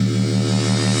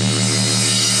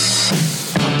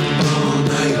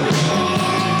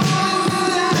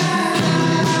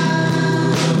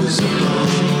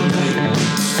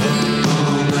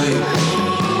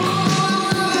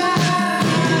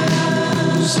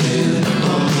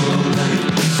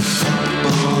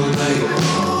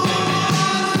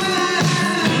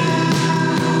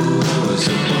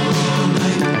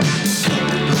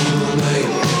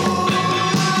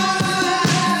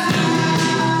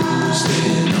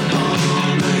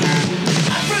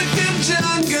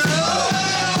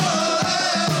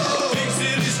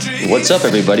What's up,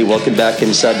 everybody? Welcome back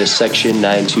inside the Section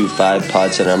 925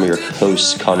 Pod Center. I'm your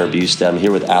host, Connor Busta. I'm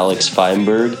here with Alex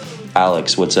Feinberg.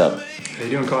 Alex, what's up? How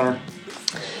you doing, Connor?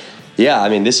 Yeah, I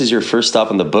mean, this is your first stop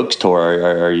on the book tour.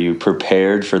 Are you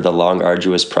prepared for the long,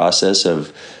 arduous process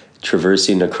of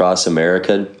traversing across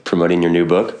America, promoting your new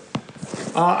book?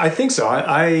 I think so.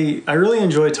 I really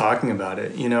enjoy talking about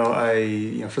it.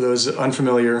 For those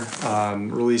unfamiliar,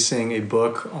 releasing a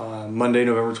book on Monday,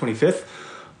 November 25th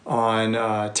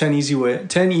on 10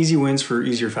 easy wins for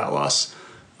easier fat loss.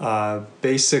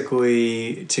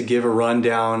 Basically, to give a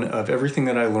rundown of everything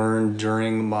that I learned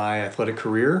during my athletic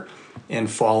career and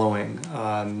following.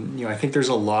 I think there's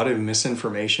a lot of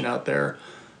misinformation out there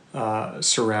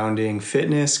surrounding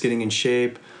fitness, getting in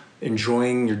shape,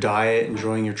 enjoying your diet,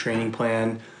 enjoying your training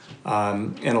plan.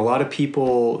 And a lot of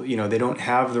people, they don't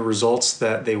have the results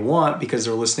that they want because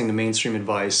they're listening to mainstream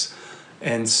advice.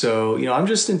 And so, I'm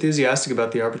just enthusiastic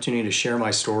about the opportunity to share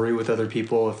my story with other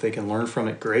people. If they can learn from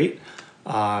it, great.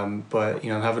 But,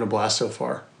 I'm having a blast so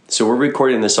far. So we're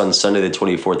recording this on Sunday the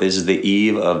 24th. This is the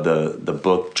eve of the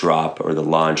book drop, or the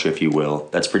launch, if you will.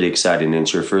 That's pretty exciting. And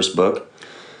it's your first book?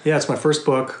 Yeah, it's my first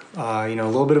book. A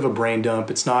little bit of a brain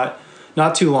dump. It's not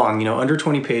too long, under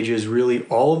 20 pages, really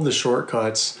all of the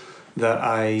shortcuts that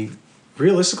I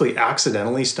realistically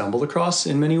accidentally stumbled across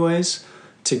in many ways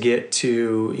to get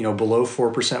to, below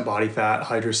 4% body fat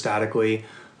hydrostatically,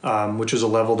 which is a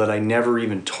level that I never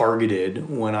even targeted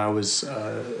when I was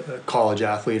a college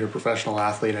athlete or professional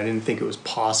athlete. I didn't think it was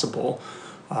possible.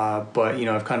 But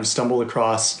I've kind of stumbled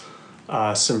across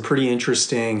some pretty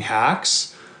interesting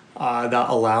hacks that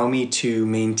allow me to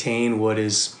maintain what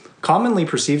is commonly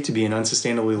perceived to be an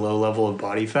unsustainably low level of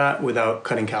body fat without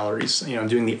cutting calories. I'm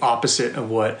doing the opposite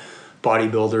of what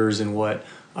bodybuilders and what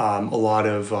a lot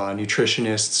of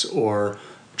nutritionists or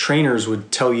trainers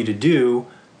would tell you to do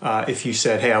if you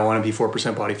said, hey, I want to be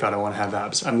 4% body fat, I want to have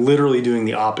abs. I'm literally doing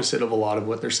the opposite of a lot of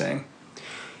what they're saying.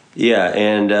 Yeah,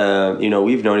 and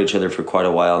we've known each other for quite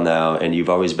a while now, and you've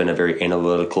always been a very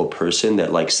analytical person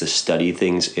that likes to study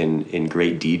things in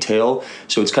great detail.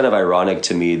 So it's kind of ironic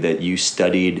to me that you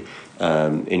studied,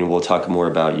 and we'll talk more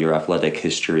about your athletic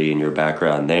history and your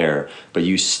background there, but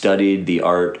you studied the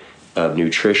art of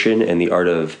nutrition and the art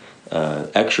of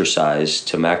exercise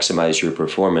to maximize your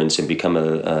performance and become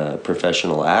a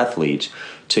professional athlete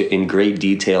in great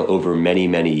detail over many,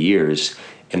 many years.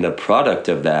 And the product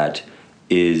of that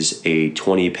is a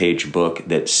 20-page book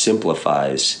that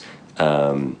simplifies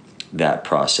that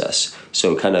process.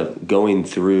 So kind of going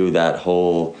through that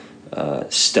whole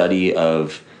study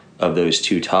of those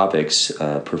two topics,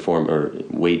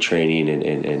 weight training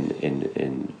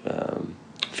and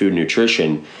food and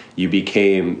nutrition, you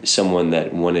became someone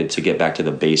that wanted to get back to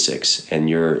the basics, and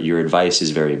your advice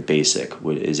is very basic.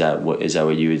 Is that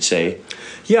what you would say?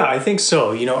 Yeah, I think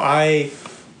so. When I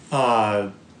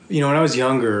was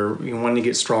younger, wanting to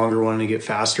get stronger, wanting to get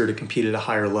faster, to compete at a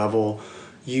higher level,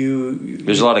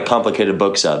 there's a lot of complicated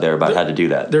books out there about how to do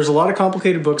that. There's a lot of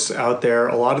complicated books out there.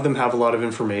 A lot of them have a lot of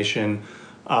information.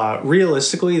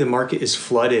 Realistically, the market is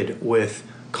flooded with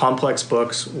complex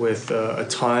books with a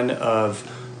ton of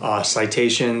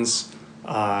citations.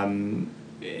 And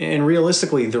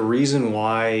realistically, the reason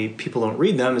why people don't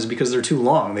read them is because they're too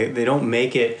long. They don't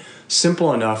make it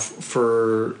simple enough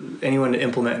for anyone to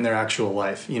implement in their actual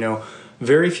life.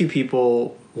 Very few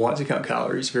people want to count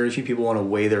calories. Very few people want to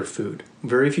weigh their food.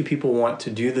 Very few people want to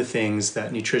do the things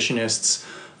that nutritionists,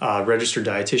 registered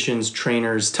dietitians,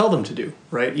 trainers tell them to do,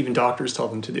 right? Even doctors tell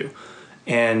them to do.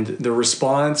 And the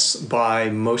response by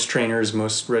most trainers,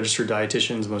 most registered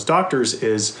dietitians, most doctors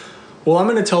is, well, I'm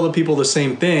going to tell the people the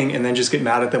same thing and then just get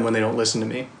mad at them when they don't listen to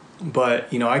me.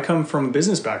 But, I come from a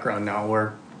business background now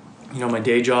where, my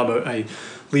day job, I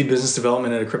lead business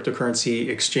development at a cryptocurrency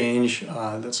exchange.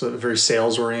 That's a very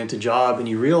sales-oriented job. And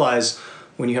you realize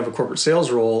when you have a corporate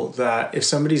sales role that if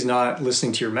somebody's not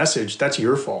listening to your message, that's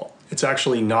your fault. It's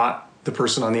actually not the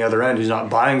person on the other end who's not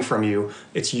buying from you.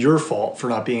 It's your fault for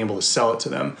not being able to sell it to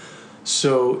them.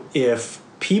 So if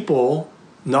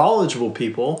knowledgeable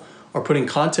people, are putting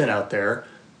content out there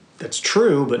that's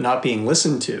true but not being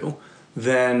listened to,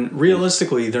 then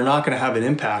realistically they're not going to have an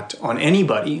impact on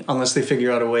anybody unless they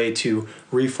figure out a way to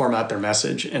reformat their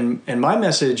message. And my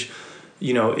message,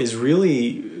 is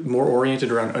really more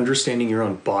oriented around understanding your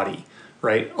own body,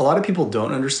 right? A lot of people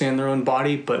don't understand their own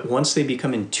body, but once they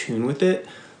become in tune with it,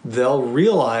 they'll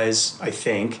realize, I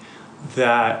think,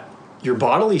 that your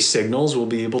bodily signals will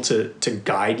be able to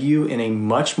guide you in a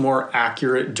much more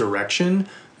accurate direction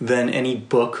than any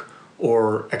book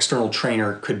or external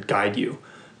trainer could guide you.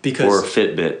 Or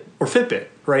Fitbit,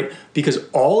 right? Because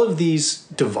all of these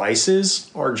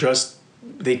devices are just,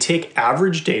 they take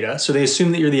average data. So they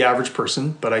assume that you're the average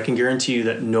person, but I can guarantee you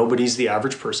that nobody's the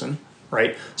average person,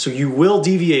 right? So you will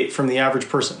deviate from the average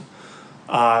person.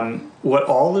 What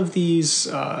all of these,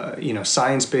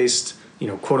 science-based,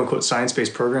 quote unquote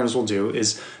science-based programs will do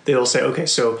is they'll say, okay,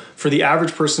 so for the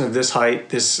average person of this height,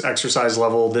 this exercise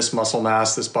level, this muscle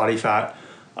mass, this body fat,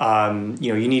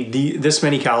 you need this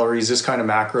many calories, this kind of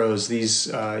macros, these,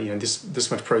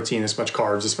 this much protein, this much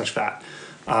carbs, this much fat.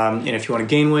 And if you want to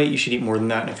gain weight, you should eat more than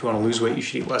that. And if you want to lose weight, you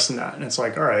should eat less than that. And it's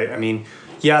like, all right, I mean,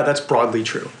 yeah, that's broadly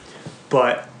true.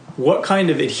 But what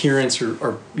kind of adherence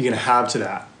are you going to have to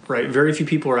that, right? Very few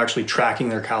people are actually tracking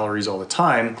their calories all the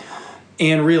time.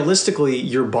 And realistically,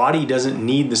 your body doesn't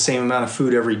need the same amount of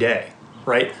food every day,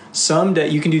 right? Some day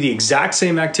you can do the exact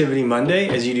same activity Monday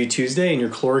as you do Tuesday, and your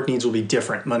caloric needs will be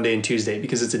different Monday and Tuesday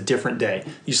because it's a different day.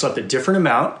 You slept a different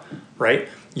amount, right?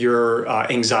 Your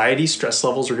anxiety, stress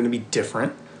levels are going to be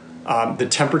different. The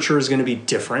temperature is going to be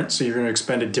different, so you're going to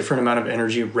expend a different amount of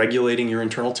energy regulating your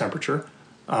internal temperature.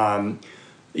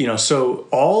 So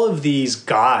all of these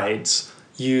guides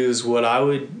use what I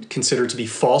would consider to be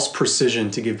false precision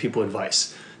to give people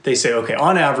advice. They say, okay,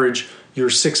 on average,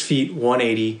 you're 6 feet,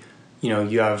 180,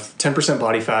 you have 10%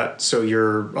 body fat, so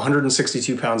you're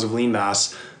 162 pounds of lean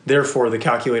mass. Therefore, the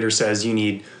calculator says you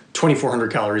need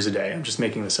 2,400 calories a day. I'm just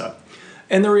making this up.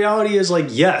 And the reality is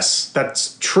yes,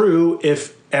 that's true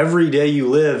if every day you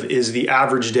live is the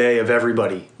average day of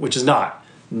everybody, which is not.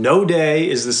 No day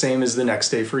is the same as the next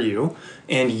day for you,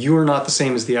 and you are not the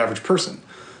same as the average person.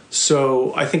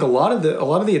 So I think a lot of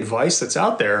the advice that's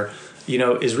out there,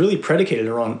 is really predicated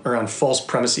around false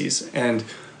premises. And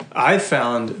I've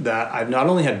found that I've not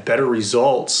only had better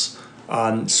results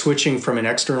on switching from an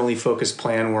externally focused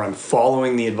plan where I'm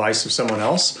following the advice of someone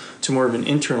else to more of an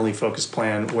internally focused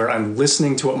plan where I'm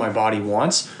listening to what my body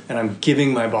wants and I'm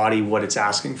giving my body what it's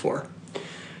asking for.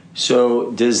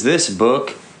 So does this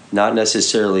book not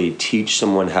necessarily teach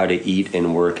someone how to eat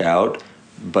and work out,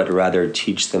 but rather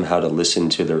teach them how to listen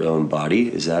to their own body?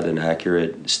 Is that an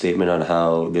accurate statement on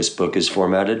how this book is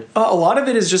formatted? A lot of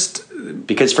it is just...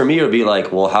 Because for me, it would be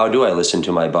like, well, how do I listen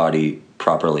to my body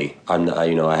properly? I'm not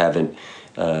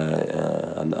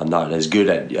as good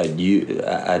at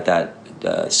that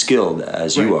skill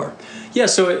as you are. Yeah,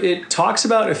 so it talks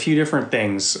about a few different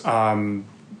things.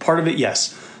 Part of it,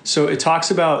 yes. So it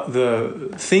talks about the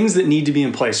things that need to be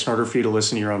in place in order for you to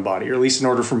listen to your own body, or at least in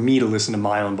order for me to listen to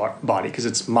my own body, because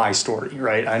it's my story,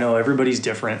 right? I know everybody's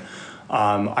different.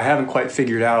 I haven't quite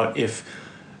figured out if,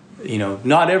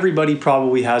 not everybody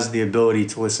probably has the ability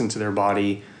to listen to their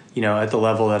body, at the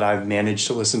level that I've managed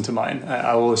to listen to mine.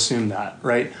 I will assume that,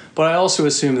 right? But I also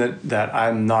assume that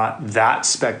I'm not that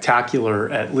spectacular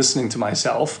at listening to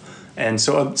myself. And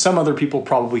so some other people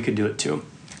probably could do it too.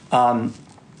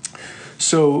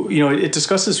 So, it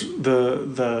discusses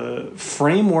the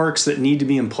frameworks that need to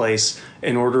be in place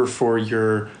in order for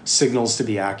your signals to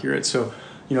be accurate. So,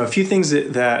 a few things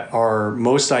that are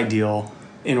most ideal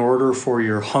in order for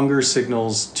your hunger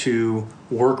signals to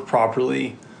work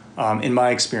properly, in my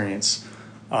experience.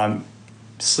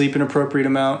 Sleep an appropriate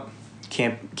amount,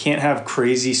 can't have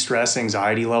crazy stress,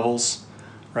 anxiety levels,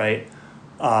 right?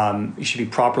 You should be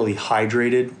properly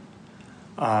hydrated.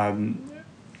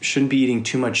 Shouldn't be eating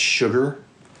too much sugar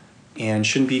and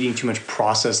shouldn't be eating too much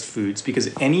processed foods,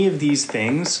 because any of these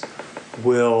things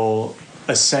will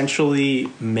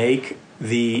essentially make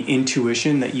the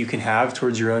intuition that you can have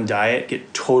towards your own diet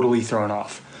get totally thrown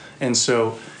off. And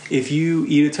so if you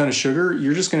eat a ton of sugar,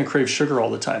 you're just going to crave sugar all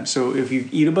the time. So if you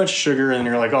eat a bunch of sugar and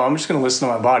you're like, oh, I'm just going to listen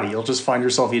to my body, you'll just find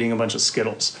yourself eating a bunch of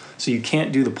Skittles. So you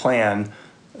can't do the plan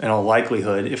in all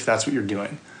likelihood if that's what you're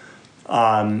doing.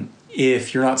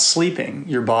 If you're not sleeping,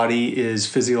 your body is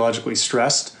physiologically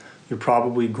stressed, you're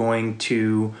probably going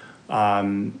to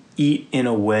eat in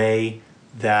a way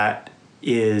that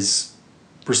is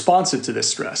responsive to this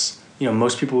stress.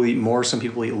 Most people eat more, some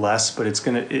people eat less, but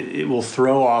it will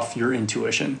throw off your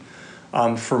intuition.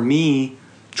 For me,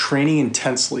 training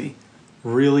intensely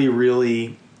really,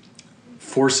 really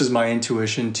forces my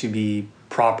intuition to be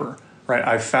proper, right?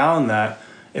 I've found that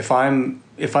if I'm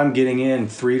getting in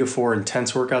 3 to 4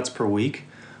 intense workouts per week,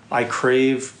 I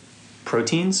crave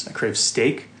proteins, I crave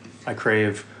steak, I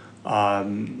crave,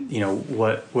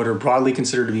 what are broadly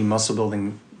considered to be muscle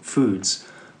building foods.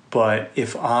 But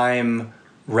if I'm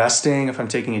resting, if I'm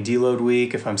taking a deload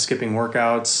week, if I'm skipping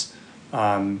workouts,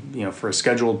 for a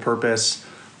scheduled purpose,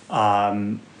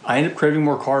 I end up craving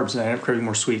more carbs and I end up craving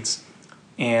more sweets.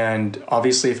 And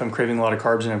obviously, if I'm craving a lot of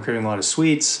carbs and I'm craving a lot of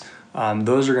sweets,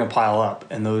 those are going to pile up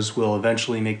and those will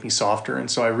eventually make me softer. And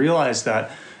so I realized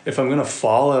that if I'm going to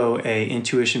follow a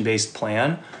intuition-based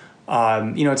plan,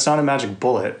 it's not a magic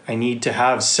bullet. I need to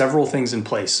have several things in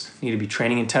place. I need to be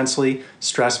training intensely,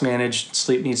 stress managed,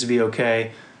 sleep needs to be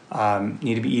okay,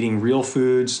 need to be eating real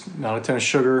foods, not a ton of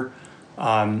sugar.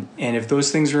 And if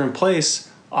those things are in place,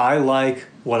 I like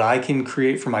what I can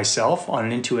create for myself on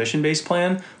an intuition-based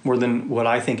plan more than what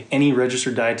I think any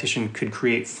registered dietitian could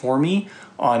create for me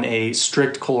on a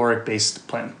strict caloric-based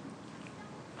plan.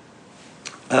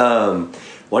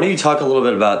 Why don't you talk a little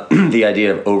bit about the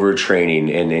idea of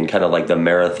overtraining and kind of like the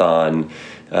marathon,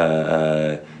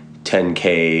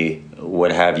 10K,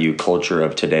 what have you, culture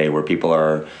of today, where people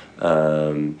are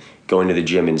going to the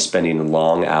gym and spending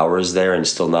long hours there and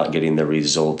still not getting the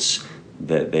results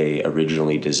that they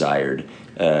originally desired.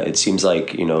 It seems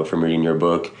like, from reading your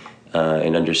book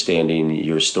and understanding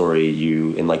your story,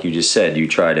 and like you just said, you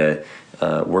try to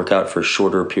work out for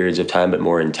shorter periods of time but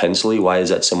more intensely. Why is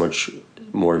that so much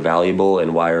more valuable,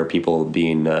 and why are people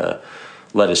being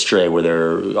led astray where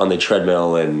they're on the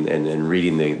treadmill and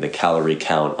reading the calorie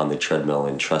count on the treadmill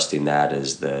and trusting that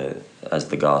as the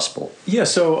gospel? Yeah,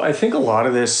 so I think a lot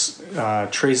of this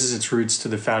traces its roots to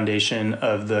the foundation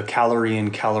of the calorie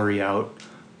in, calorie out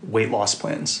weight loss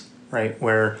plans, right?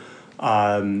 Where,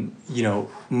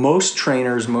 most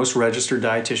trainers, most registered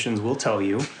dietitians will tell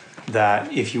you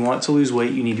that if you want to lose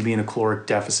weight, you need to be in a caloric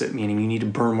deficit, meaning you need to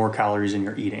burn more calories than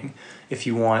you're eating. If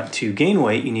you want to gain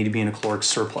weight, you need to be in a caloric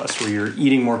surplus, where you're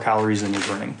eating more calories than you're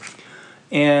burning.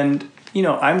 And,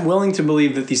 I'm willing to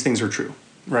believe that these things are true,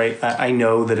 right? I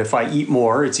know that if I eat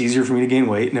more, it's easier for me to gain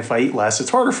weight, and if I eat less,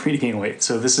 it's harder for me to gain weight.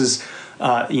 So this is,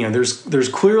 there's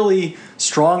clearly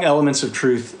strong elements of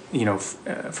truth,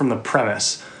 from the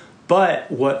premise. But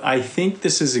what I think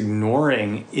this is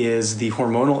ignoring is the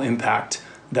hormonal impact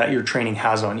that your training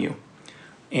has on you.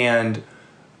 And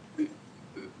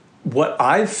what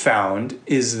I've found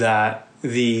is that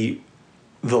the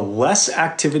less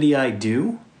activity I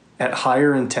do at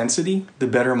higher intensity, the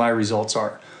better my results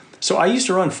are. So I used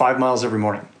to run 5 miles every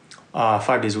morning,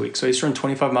 5 days a week. So I used to run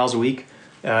 25 miles a week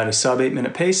at a sub 8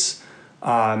 minute pace.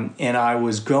 And I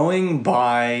was going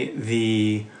by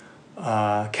the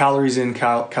calories in,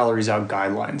 calories out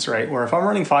guidelines, right? Where if I'm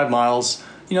running 5 miles,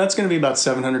 it's going to be about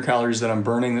 700 calories that I'm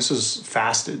burning. This is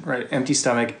fasted, right? Empty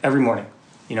stomach every morning,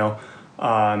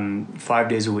 5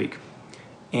 days a week.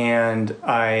 And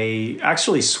I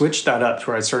actually switched that up to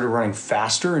where I started running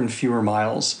faster and fewer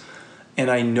miles. And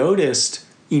I noticed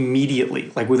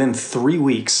immediately, like within 3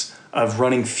 weeks of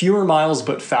running fewer miles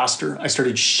but faster, I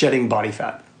started shedding body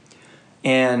fat.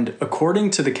 And according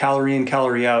to the calorie in,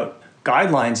 calorie out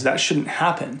guidelines, that shouldn't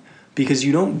happen, because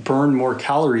you don't burn more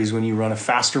calories when you run a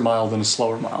faster mile than a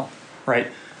slower mile,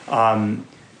 right?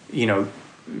 Your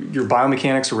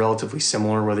biomechanics are relatively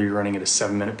similar, whether you're running at a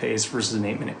 7 minute pace versus an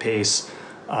 8 minute pace.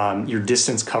 Your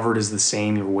distance covered is the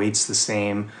same, your weight's the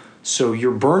same. So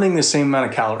you're burning the same amount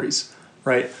of calories,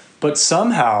 right? But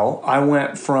somehow I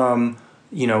went from,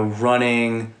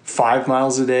 running 5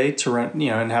 miles a day to run,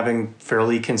 and having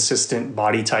fairly consistent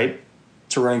body type,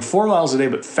 to running 4 miles a day,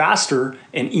 but faster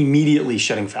and immediately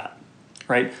shedding fat,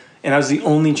 right? And that was the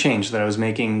only change that I was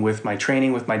making with my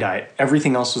training, with my diet.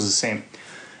 Everything else was the same.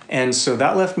 And so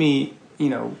that left me,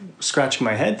 scratching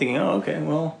my head thinking, oh, okay,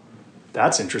 well,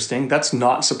 that's interesting. That's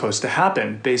not supposed to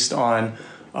happen based on,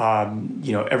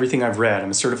 everything I've read.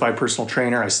 I'm a certified personal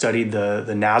trainer. I studied the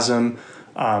NASM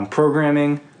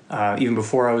programming. Even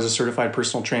before I was a certified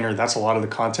personal trainer, that's a lot of the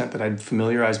content that I'd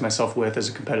familiarized myself with as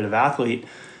a competitive athlete.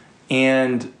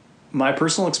 And my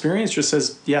personal experience just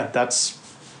says, yeah, that's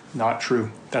not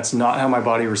true. That's not how my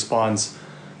body responds.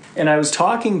 And I was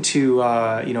talking to,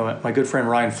 my good friend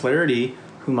Ryan Flaherty,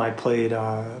 whom I played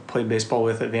baseball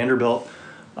with at Vanderbilt.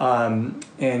 And,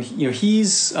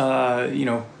 he's,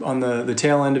 on the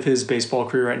tail end of his baseball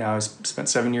career right now. He's spent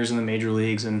 7 years in the major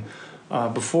leagues. And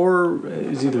before, it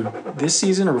was either this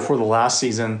season or before the last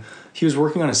season, he was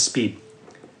working on his speed.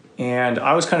 And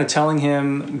I was kind of telling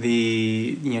him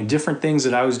the, different things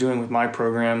that I was doing with my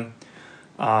program.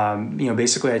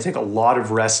 Basically I take a lot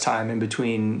of rest time in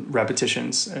between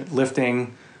repetitions,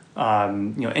 lifting,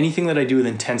 anything that I do with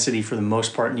intensity for the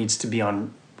most part needs to be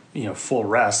on, full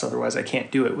rest. Otherwise I can't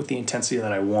do it with the intensity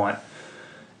that I want.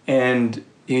 And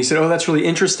he said, oh, that's really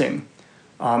interesting.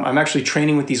 I'm actually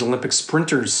training with these Olympic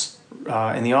sprinters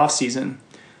in the off season.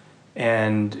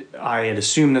 And I had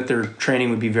assumed that their training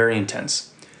would be very intense.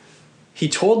 he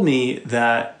told me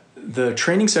that the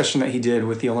training session that he did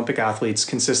with the Olympic athletes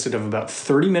consisted of about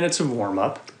 30 minutes of warm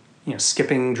up,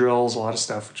 skipping drills, a lot of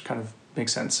stuff, which kind of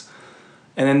makes sense.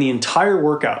 And then the entire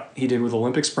workout he did with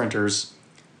Olympic sprinters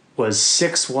was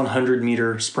 6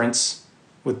 100-meter sprints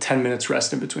with 10 minutes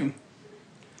rest in between.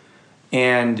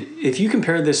 And if you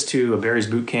compare this to a Barry's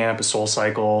Boot Camp, a Soul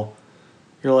Cycle,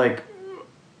 you're like,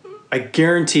 I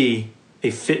guarantee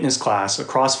a fitness class, a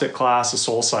CrossFit class, a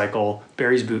Soul Cycle,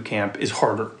 Barry's Boot Camp is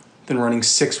harder than running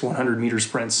 6 100-meter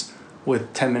sprints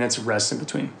with 10 minutes of rest in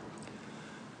between.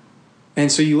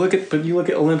 And so you look at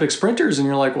Olympic sprinters and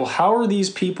you're like, well, how are these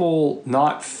people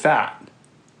not fat,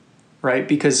 right?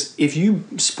 Because if you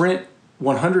sprint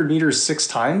 100 meters 6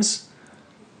 times,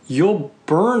 you'll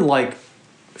burn like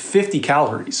 50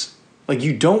 calories. Like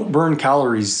you don't burn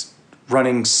calories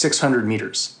running 600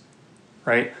 meters,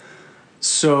 right?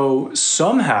 So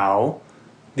somehow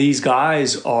these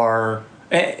guys are,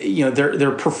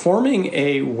 they're performing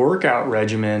a workout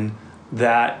regimen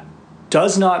that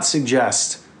does not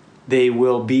suggest they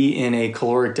will be in a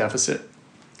caloric deficit.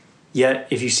 Yet,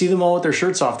 if you see them all with their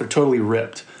shirts off, they're totally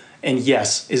ripped. And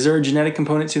yes, is there a genetic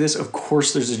component to this? Of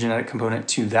course there's a genetic component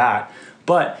to that.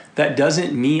 But that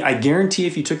doesn't mean, I guarantee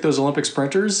if you took those Olympic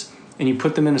sprinters and you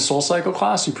put them in a Soul Cycle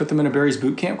class, you put them in a Barry's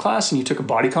Boot Camp class, and you took a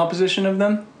body composition of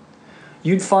them,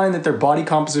 you'd find that their body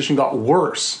composition got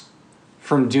worse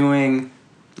from doing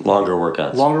longer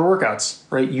workouts,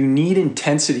 right? You need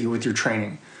intensity with your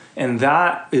training. And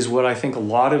that is what I think a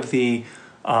lot of the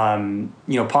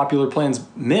popular plans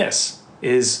miss,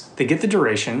 is they get the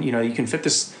duration. You can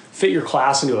fit your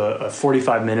class into a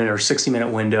 45-minute or 60-minute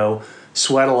window,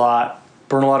 sweat a lot,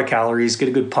 burn a lot of calories, get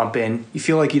a good pump in. You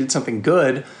feel like you did something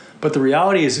good. But the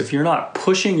reality is, if you're not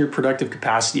pushing your productive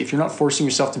capacity, if you're not forcing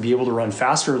yourself to be able to run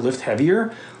faster or lift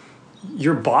heavier,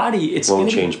 your body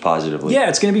won't change positively. Yeah,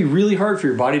 it's going to be really hard for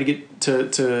your body to get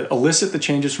to elicit the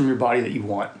changes from your body that you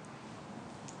want.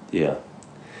 Yeah.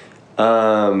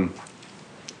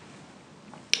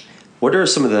 What are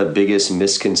some of the biggest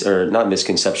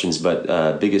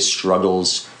biggest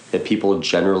struggles that people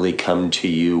generally come to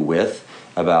you with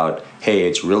about, hey,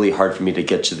 it's really hard for me to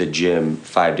get to the gym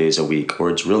 5 days a week, or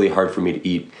it's really hard for me to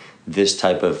eat this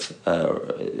type of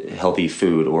healthy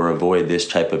food or avoid this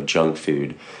type of junk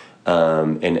food?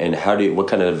 And what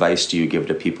kind of advice do you give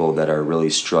to people that are really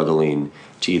struggling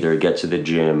to either get to the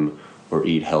gym or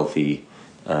eat healthy?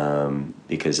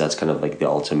 Because that's kind of like the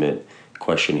ultimate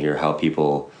question here, how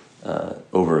people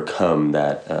overcome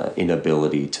that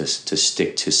inability to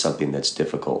stick to something that's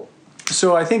difficult.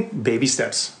 So I think baby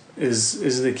steps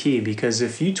is the key, because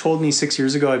if you told me 6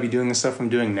 years ago I'd be doing the stuff I'm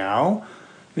doing now,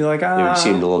 I'd be like, It would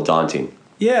seem a little daunting.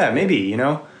 Yeah, maybe,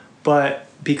 but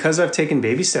because I've taken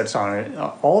baby steps on it,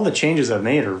 all the changes I've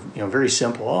made are, very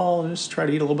simple. Oh, I'll just try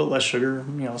to eat a little bit less sugar.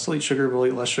 I'll still eat sugar, but I'll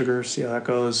eat less sugar, see how that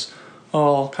goes.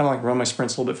 Oh, I'll kind of like run my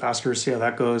sprints a little bit faster, see how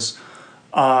that goes.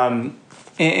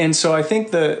 And so I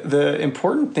think the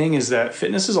important thing is that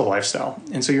fitness is a lifestyle.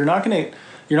 And so you're not going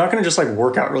to just like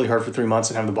work out really hard for 3 months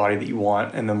and have the body that you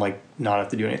want and then like not have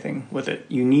to do anything with it.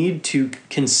 You need to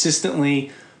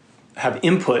consistently have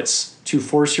inputs to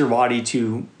force your body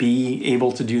to be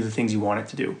able to do the things you want it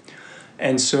to do.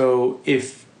 And so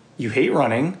if you hate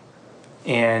running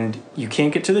and you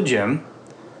can't get to the gym,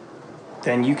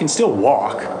 then you can still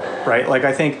walk, right? Like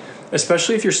I think,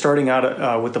 especially if you're starting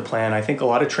out with the plan, I think a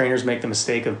lot of trainers make the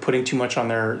mistake of putting too much on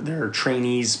their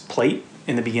trainees' plate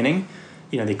in the beginning.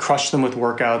 They crush them with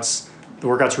workouts. The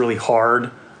workout's really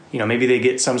hard. Maybe they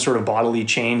get some sort of bodily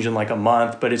change in like a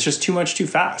month, but it's just too much too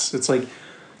fast. It's like,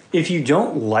 if you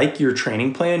don't like your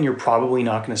training plan, you're probably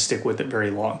not going to stick with it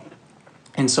very long.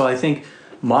 And so I think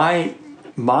my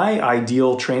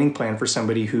ideal training plan for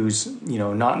somebody who's,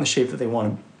 not in the shape that they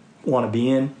want to be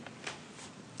in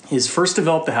is first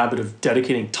develop the habit of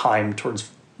dedicating time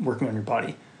towards working on your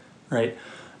body, right?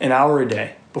 An hour a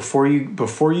day before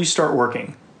you start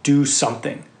working, do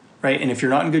something, right? And if you're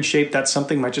not in good shape, that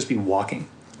something might just be walking.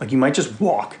 Like you might just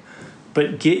walk,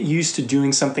 but get used to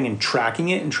doing something and tracking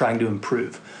it and trying to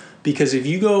improve. Because if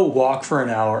you go walk for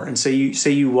an hour and say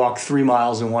you walk 3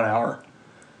 miles in 1 hour,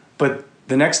 but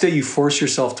the next day you force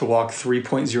yourself to walk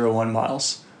 3.01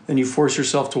 miles, then you force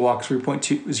yourself to walk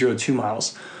 3.02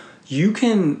 miles, you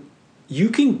can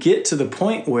get to the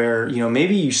point where,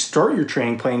 maybe you start your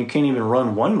training plan, you can't even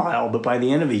run 1 mile, but by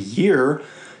the end of a year,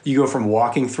 you go from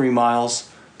walking 3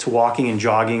 miles to walking and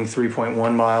jogging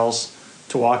 3.1 miles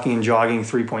to walking and jogging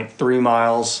 3.3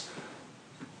 miles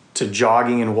to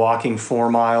jogging and walking 4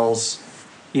 miles,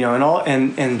 you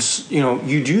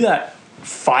do that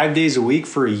 5 days a week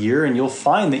for a year, and you'll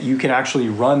find that you can actually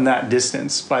run that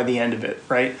distance by the end of it,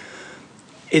 right?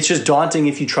 it's just daunting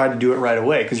if you try to do it right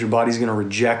away because your body's going to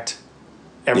reject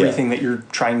everything that you're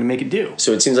trying to make it do.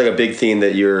 So it seems like a big theme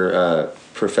that you're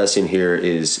professing here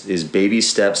is baby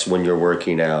steps when you're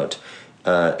working out,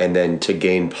 and then to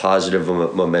gain positive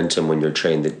momentum when you're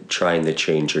trying to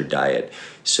change your diet.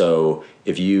 So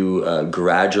if you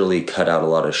gradually cut out a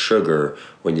lot of sugar,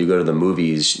 when you go to the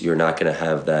movies, you're not going to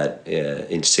have that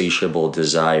insatiable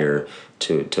desire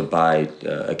to buy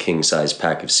a king-size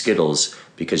pack of Skittles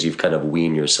because you've kind of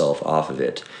weaned yourself off of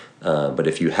it. But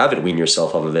if you haven't weaned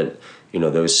yourself off of it,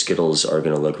 those Skittles are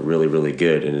going to look really, really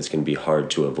good, and it's going to be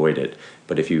hard to avoid it.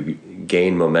 But if you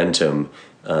gain momentum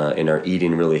and are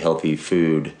eating really healthy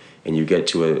food, and you get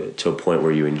to a point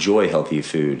where you enjoy healthy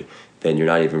food, then you're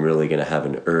not even really going to have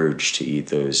an urge to eat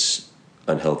those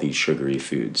unhealthy, sugary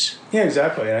foods. Yeah,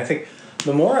 exactly. And I think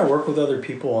the more I work with other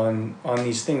people on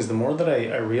these things, the more that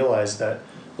I realize that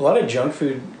a lot of junk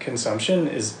food consumption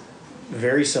is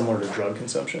very similar to drug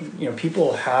consumption.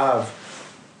 People have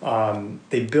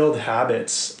they build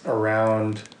habits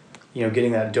around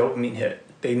getting that dopamine hit.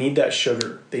 They need that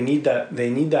sugar. They need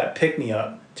that pick me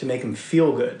up to make them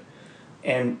feel good.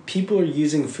 And people are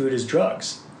using food as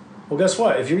drugs. Well, guess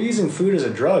what? If you're using food as a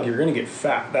drug, you're going to get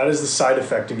fat. That is the side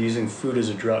effect of using food as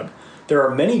a drug. There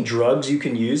are many drugs you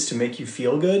can use to make you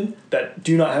feel good that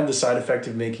do not have the side effect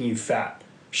of making you fat.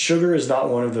 Sugar is not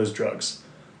one of those drugs.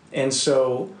 And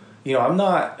so, I'm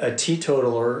not a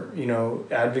teetotaler,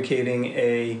 advocating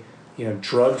a,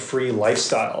 drug-free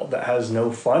lifestyle that has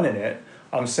no fun in it.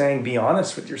 I'm saying be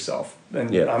honest with yourself, and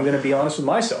I'm going to be honest with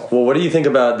myself. Well, what do you think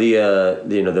about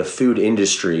the food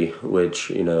industry,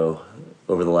 which,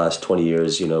 over the last 20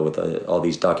 years, with all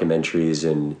these documentaries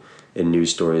and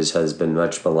news stories has been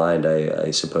much maligned,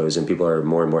 I suppose, and people are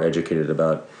more and more educated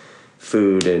about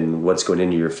food and what's going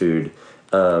into your food.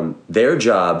 Their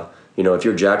job, if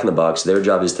you're Jack in the Box, their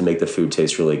job is to make the food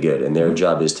taste really good, and their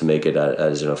job is to make it at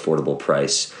an affordable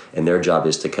price, and their job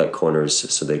is to cut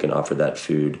corners so they can offer that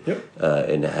food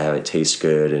and have it taste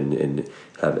good, and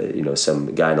have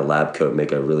some guy in a lab coat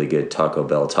make a really good Taco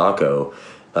Bell taco.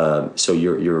 So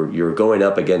you're going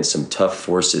up against some tough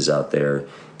forces out there,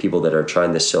 people that are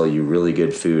trying to sell you really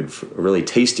good food, really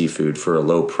tasty food for a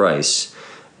low price,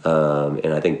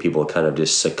 and I think people kind of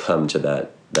just succumb to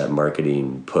that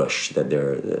marketing push that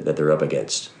they're up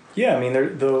against. Yeah, I mean,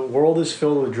 the world is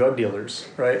filled with drug dealers,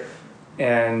 right?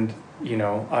 And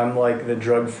I'm like the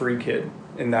drug-free kid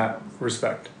in that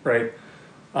respect, right?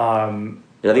 And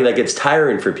I think that gets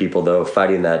tiring for people, though,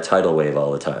 fighting that tidal wave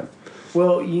all the time.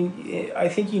 Well, I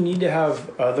think you need to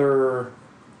have other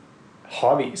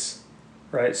hobbies,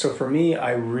 right? So for me,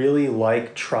 I really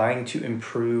like trying to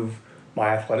improve my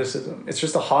athleticism. It's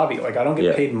just a hobby. Like, I don't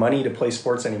get paid money to play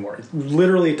sports anymore.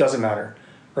 It doesn't matter,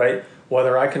 right?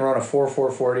 Whether I can run a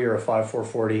 4.440 or a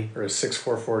 5.440 or a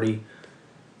 6.440,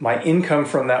 my income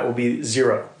from that will be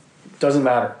zero. Doesn't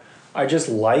matter. I just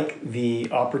like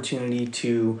the opportunity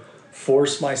to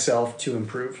force myself to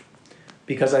improve,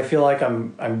 because I feel like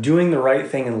I'm doing the right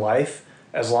thing in life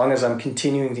as long as I'm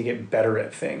continuing to get better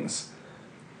at things.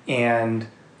 And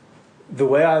the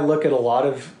way I look at a lot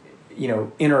of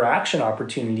interaction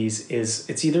opportunities is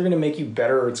it's either going to make you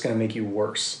better or it's going to make you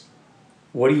worse.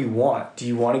 What do you want? Do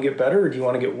you want to get better or do you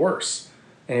want to get worse?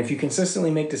 And if you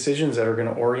consistently make decisions that are going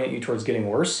to orient you towards getting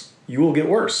worse, you will get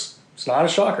worse. It's not a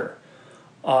shocker.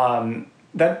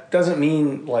 That doesn't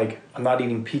mean like I'm not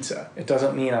eating pizza. It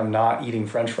doesn't mean I'm not eating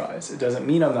French fries. It doesn't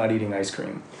mean I'm not eating ice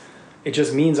cream. It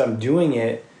just means I'm doing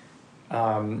it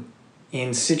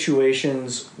in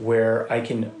situations where I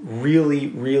can really,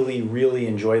 really, really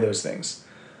enjoy those things.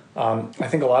 I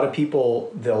think a lot of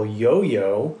people, they'll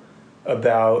yo-yo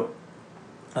about,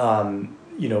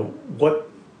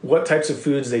 what types of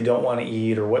foods they don't want to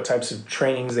eat or what types of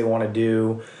trainings they want to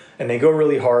do. And they go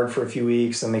really hard for a few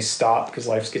weeks and they stop because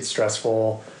life gets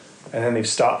stressful. And then they've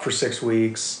stopped for 6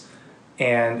 weeks.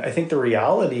 And I think the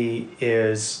reality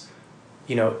is,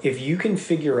 if you can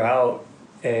figure out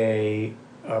a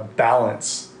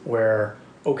balance where,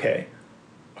 okay,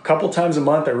 a couple times a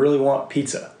month I really want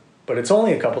pizza, but it's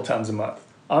only a couple times a month.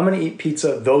 I'm going to eat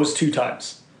pizza those 2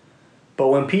 times. But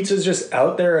when pizza's just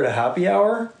out there at a happy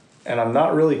hour and I'm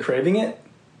not really craving it,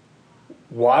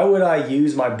 why would I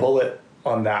use my bullet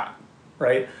on that,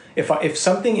 right? If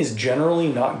something is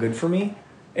generally not good for me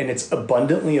and it's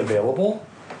abundantly available,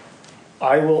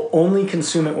 I will only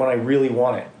consume it when I really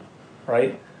want it,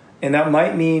 right? And that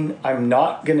might mean I'm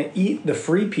not going to eat the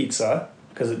free pizza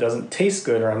because it doesn't taste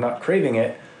good or I'm not craving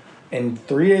it. And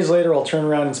 3 days later, I'll turn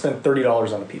around and spend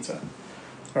 $30 on a pizza,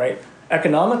 right?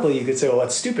 Economically, you could say, well,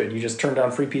 that's stupid. You just turned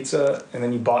down free pizza and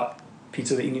then you bought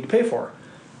pizza that you need to pay for.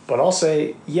 But I'll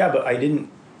say, yeah, but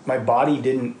my body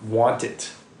didn't want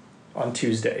it. on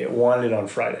Tuesday. It wanted it on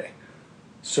Friday.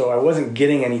 So I wasn't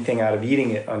getting anything out of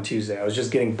eating it on Tuesday. I was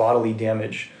just getting bodily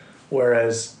damage.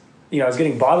 Whereas, I was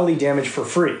getting bodily damage for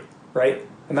free, right?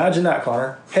 Imagine that,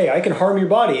 Connor. Hey, I can harm your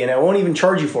body and I won't even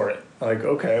charge you for it. Like,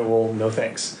 okay, well, no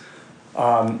thanks.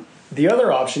 The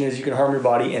other option is you can harm your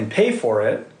body and pay for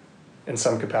it in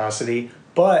some capacity,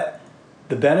 but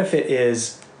the benefit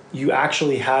is you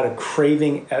actually had a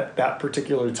craving at that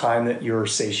particular time that you're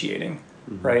satiating,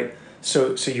 right?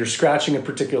 So you're scratching a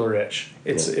particular itch.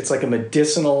 It's like a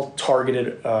medicinal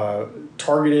targeted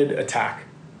attack,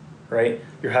 right?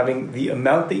 You're having the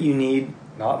amount that you need,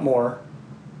 not more.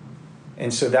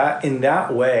 And so that in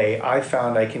that way, I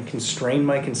found I can constrain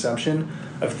my consumption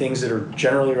of things that are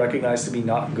generally recognized to be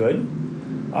not good,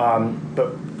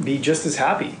 but be just as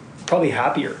happy, probably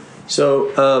happier.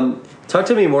 So, talk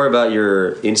to me more about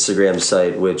your Instagram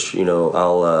site, which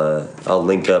I'll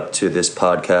link up to this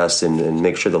podcast and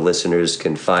make sure the listeners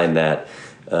can find that.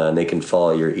 And they can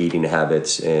follow your eating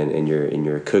habits and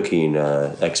your cooking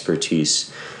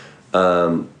expertise.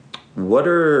 What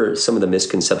are some of the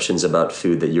misconceptions about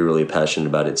food that you're really passionate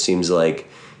about? It seems like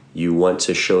you want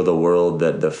to show the world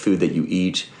that the food that you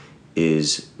eat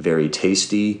is very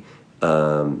tasty,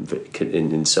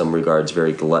 in some regards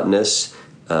very gluttonous.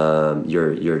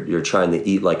 You're trying to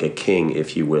eat like a king,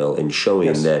 if you will, and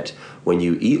showing that when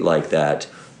you eat like that,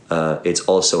 it's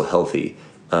also healthy.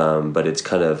 But it's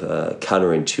kind of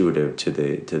counterintuitive to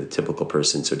the typical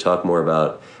person. So talk more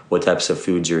about what types of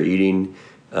foods you're eating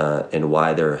and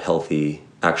why they're healthy,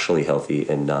 actually healthy,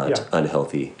 and not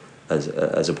unhealthy,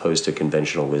 as opposed to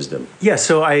conventional wisdom. Yeah,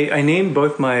 so I named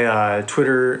both my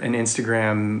Twitter and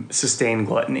Instagram Sustain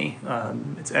Gluttony.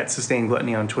 It's at Sustain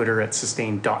Gluttony on Twitter, at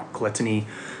sustain.gluttony,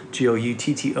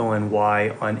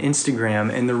 GLUTTONY on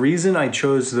Instagram. And the reason I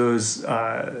chose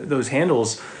those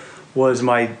handles was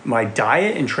my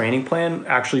diet and training plan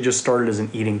actually just started as an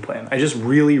eating plan. I just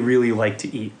really, really like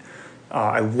to eat.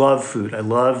 I love food. I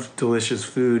love delicious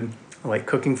food. I like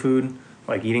cooking food.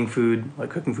 I like eating food. I like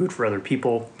cooking food for other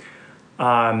people.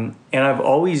 And I've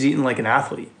always eaten like an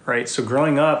athlete, right? So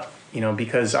growing up,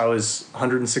 because I was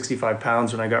 165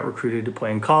 pounds when I got recruited to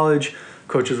play in college,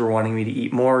 coaches were wanting me to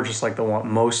eat more, just like they want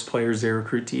most players they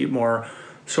recruit to eat more.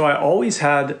 So I always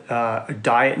had a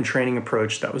diet and training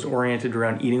approach that was oriented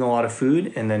around eating a lot of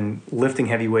food and then lifting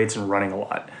heavy weights and running a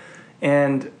lot.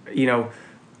 And,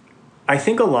 I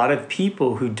think a lot of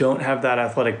people who don't have that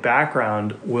athletic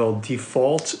background will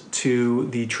default to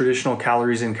the traditional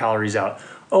calories in, calories out.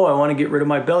 Oh, I want to get rid of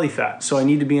my belly fat, so I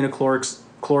need to be in a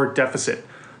caloric deficit.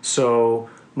 So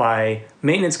my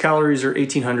maintenance calories are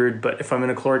 1,800, but if I'm in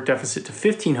a caloric deficit to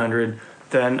 1,500,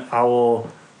 then I will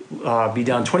be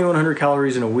down 2,100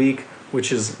 calories in a week,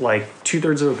 which is like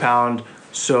 2/3 of a pound.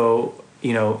 So,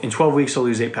 in 12 weeks, I'll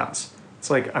lose 8 pounds. It's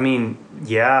like,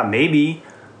 yeah, maybe,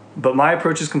 but my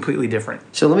approach is completely different.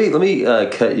 So let me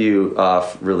cut you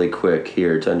off really quick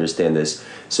here to understand this.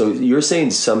 So you're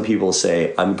saying some people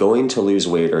say, I'm going to lose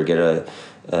weight or get a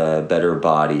better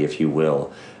body, if you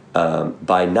will,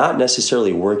 by not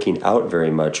necessarily working out very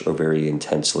much or very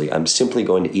intensely. I'm simply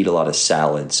going to eat a lot of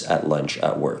salads at lunch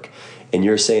at work. And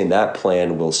you're saying that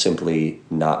plan will simply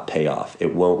not pay off.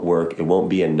 It won't work. It won't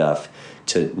be enough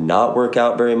to not work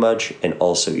out very much and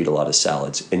also eat a lot of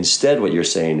salads. Instead, what you're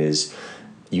saying is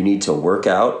you need to work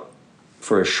out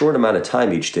for a short amount of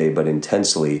time each day, but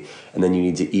intensely, and then you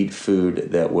need to eat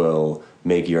food that will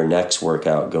make your next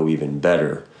workout go even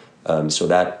better. So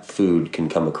that food can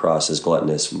come across as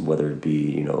gluttonous, whether it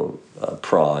be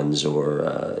prawns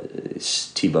or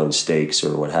T-bone steaks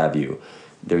or what have you.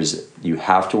 You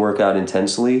have to work out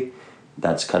intensely.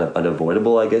 That's kind of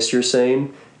unavoidable, I guess you're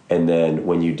saying. And then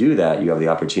when you do that, you have the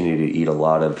opportunity to eat a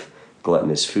lot of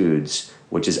gluttonous foods,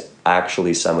 which is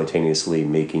actually simultaneously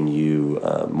making you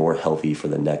more healthy for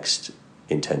the next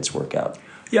intense workout.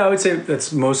 Yeah, I would say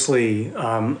that's mostly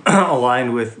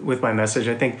aligned with my message.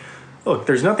 I think, look,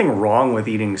 there's nothing wrong with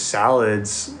eating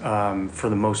salads for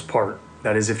the most part.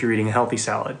 That is, if you're eating a healthy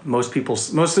salad. Most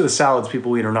of the salads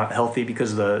people eat are not healthy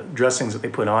because of the dressings that they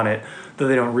put on it, though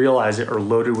they don't realize it, are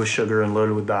loaded with sugar and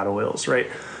loaded with bad oils, right?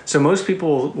 So most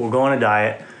people will go on a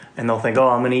diet and they'll think,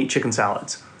 I'm going to eat chicken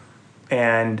salads.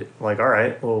 And like, all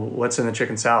right, well, what's in the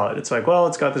chicken salad? It's like, well,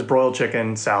 it's got this broiled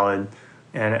chicken salad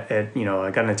and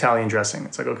I got an Italian dressing.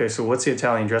 It's like, okay, so what's the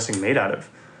Italian dressing made out of?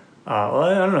 Well,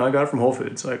 I don't know. I got it from Whole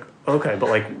Foods. Like, okay, but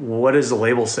like, what does the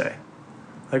label say?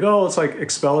 Like, it's like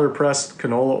expeller pressed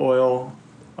canola oil,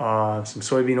 some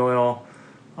soybean oil,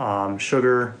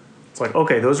 sugar. It's like,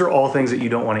 okay, those are all things that you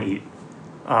don't want to eat.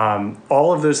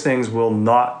 All of those things are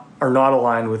not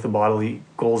aligned with the bodily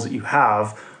goals that you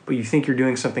have, but you think you're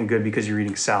doing something good because you're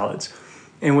eating salads.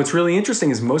 And what's really interesting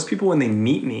is most people, when they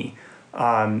meet me,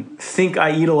 think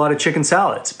I eat a lot of chicken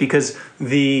salads, because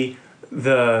the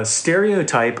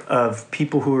stereotype of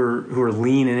people who are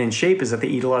lean and in shape is that they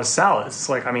eat a lot of salads. It's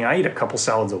like, I mean, I eat a couple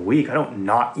salads a week. I don't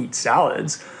not eat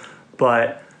salads,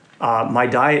 but my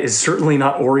diet is certainly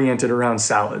not oriented around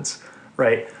salads,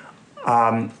 right?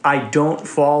 I don't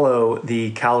follow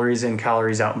the calories in,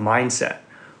 calories out mindset.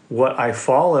 What I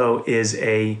follow is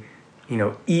a,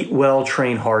 eat well,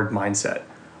 train hard mindset.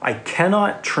 I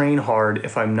cannot train hard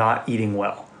if I'm not eating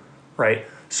well, right?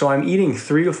 So I'm eating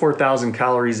 3,000 to 4,000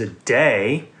 calories a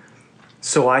day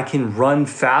so I can run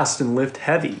fast and lift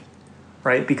heavy,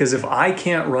 right? Because if I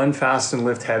can't run fast and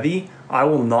lift heavy, I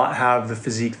will not have the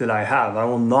physique that I have. I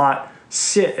will not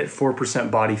sit at 4%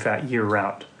 body fat year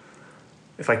round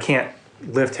if I can't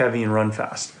lift heavy and run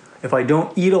fast. If I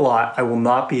don't eat a lot, I will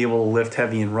not be able to lift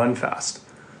heavy and run fast.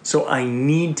 So I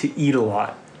need to eat a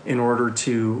lot in order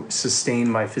to sustain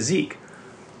my physique.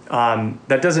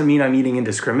 That doesn't mean I'm eating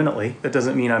indiscriminately. That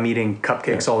doesn't mean I'm eating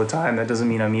cupcakes all the time. That doesn't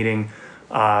mean I'm eating,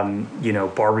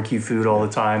 barbecue food all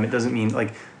the time. It doesn't mean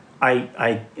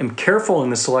I am careful in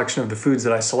the selection of the foods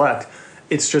that I select.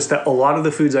 It's just that a lot of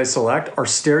the foods I select are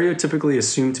stereotypically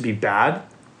assumed to be bad,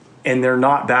 and they're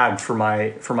not bad for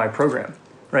my program,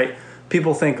 right?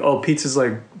 People think, oh, pizza's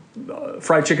like,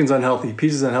 fried chicken's unhealthy,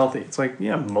 pizza's unhealthy. It's like,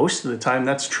 yeah, most of the time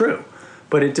that's true,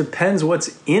 but it depends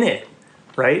what's in it,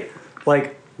 right?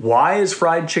 Like, why is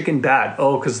fried chicken bad?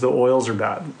 Oh, because the oils are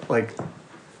bad. Like,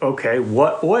 okay,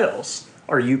 what oils?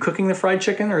 Are you cooking the fried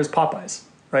chicken, or is Popeyes,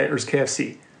 right? Or is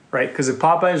KFC, right? Because if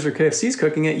Popeyes or KFC's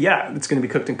cooking it, yeah, it's going to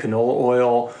be cooked in canola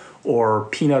oil or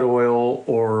peanut oil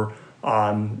or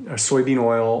soybean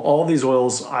oil. All these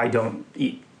oils I don't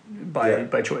eat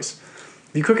by choice.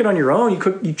 If you cook it on your own,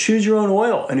 you choose your own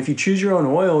oil. And if you choose your own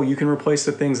oil, you can replace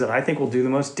the things that I think will do the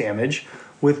most damage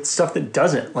with stuff that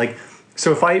doesn't. Like,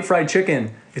 so if I eat fried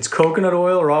chicken, it's coconut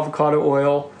oil or avocado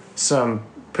oil, some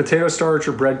potato starch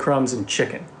or breadcrumbs, and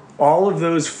chicken. All of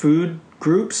those food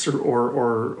groups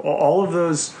or all of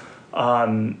those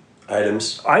items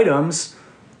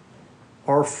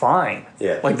are fine.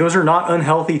 Yeah. Like, those are not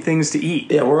unhealthy things to eat.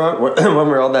 Yeah, when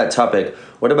we're on that topic,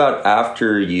 what about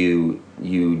after you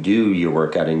do your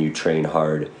workout and you train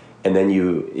hard, and then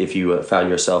if you found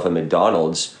yourself at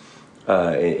McDonald's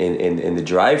in the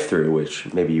drive-thru,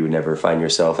 which maybe you would never find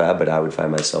yourself at, but I would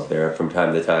find myself there from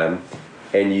time to time,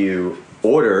 and you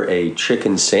order a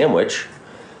chicken sandwich,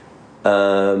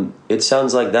 it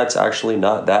sounds like that's actually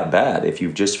not that bad. If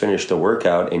you've just finished a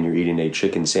workout and you're eating a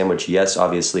chicken sandwich, yes,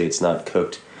 obviously it's not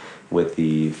cooked with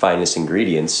the finest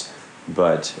ingredients,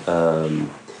 but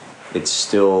it's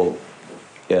still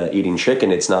eating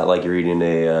chicken. It's not like you're eating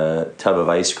a tub of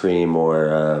ice cream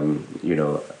or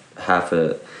half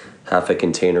a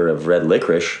container of red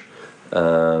licorice.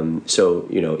 So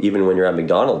even when you're at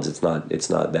McDonald's, it's not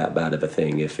that bad of a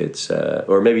thing. If it's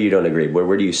or maybe you don't agree.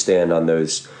 Where do you stand on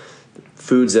those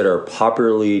foods that are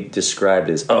popularly described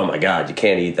as, oh my God, you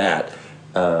can't eat that?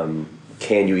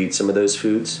 Can you eat some of those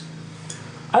foods?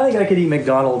 I think I could eat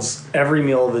McDonald's every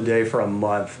meal of the day for a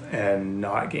month and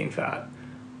not gain fat.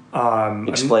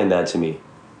 Explain that to me.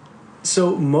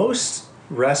 So most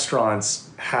restaurants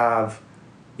have,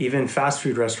 even fast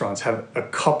food restaurants, have a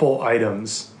couple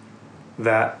items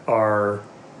that are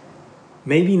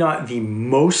maybe not the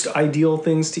most ideal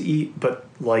things to eat, but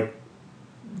like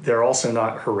they're also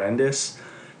not horrendous.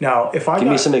 Now, if I give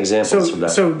me some examples of that.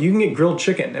 So you can get grilled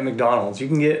chicken at McDonald's. You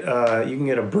can get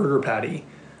a burger patty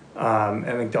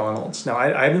at McDonald's. Now,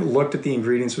 I haven't looked at the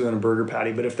ingredients within a burger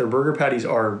patty, but if their burger patties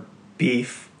are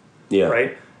beef,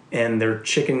 right, and their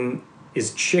chicken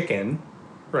is chicken,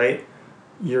 right,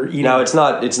 you're eating. Now, it's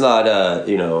not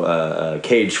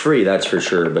cage free, that's for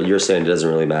sure. But you're saying it doesn't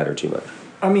really matter too much.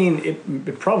 I mean,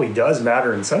 it probably does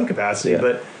matter in some capacity,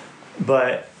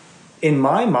 but in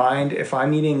my mind, if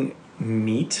I'm eating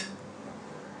meat,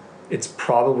 it's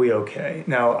probably okay.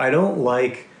 Now, I don't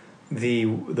like the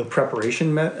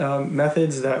preparation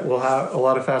methods that will have a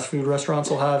lot of fast food restaurants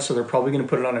will have. So they're probably going to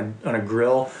put it on a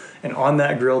grill, and on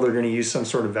that grill they're going to use some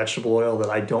sort of vegetable oil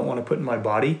that I don't want to put in my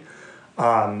body.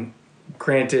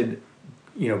 Granted,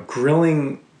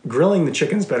 grilling the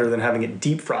chicken's better than having it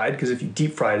deep fried, because if you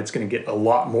deep fry it, it's going to get a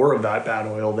lot more of that bad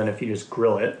oil than if you just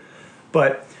grill it.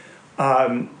 But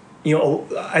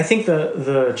I think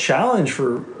the challenge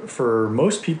for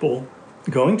most people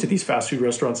going to these fast food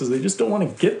restaurants is they just don't want to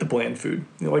get the bland food.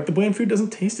 Like, the bland food doesn't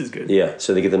taste as good. Yeah,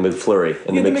 so they get the McFlurry,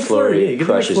 and you the McFlurry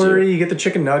crushes you. You get the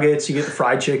chicken nuggets, you get the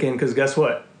fried chicken, because guess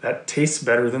what? That tastes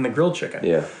better than the grilled chicken.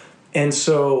 Yeah. And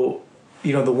so,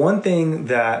 the one thing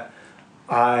that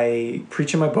I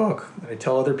preach in my book, that I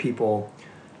tell other people,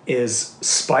 is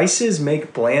spices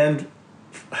make bland,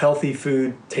 healthy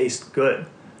food taste good,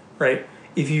 right?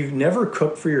 If you've never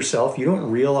cooked for yourself, you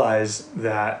don't realize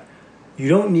that you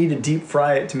don't need to deep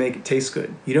fry it to make it taste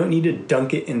good. You don't need to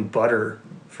dunk it in butter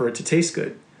for it to taste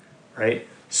good, right?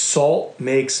 Salt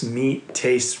makes meat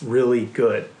taste really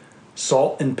good.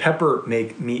 Salt and pepper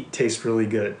make meat taste really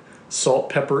good. Salt,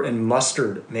 pepper, and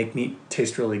mustard make meat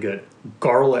taste really good.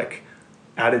 Garlic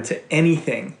added to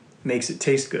anything makes it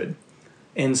taste good.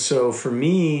 And so for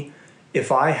me,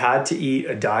 if I had to eat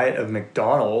a diet of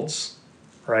McDonald's,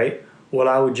 right, what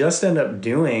I would just end up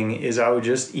doing is I would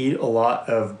just eat a lot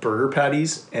of burger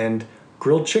patties and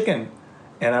grilled chicken.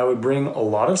 And I would bring a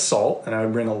lot of salt, and I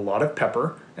would bring a lot of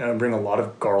pepper, and I would bring a lot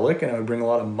of garlic, and I would bring a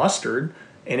lot of mustard,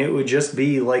 and it would just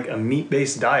be like a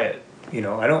meat-based diet.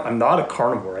 I'm not a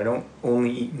carnivore. I don't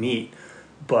only eat meat,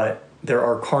 but there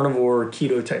are carnivore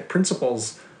keto type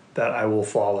principles that I will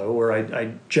follow, where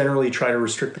I generally try to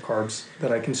restrict the carbs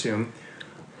that I consume.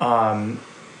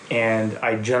 And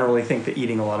I generally think that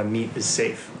eating a lot of meat is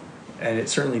safe. And it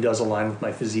certainly does align with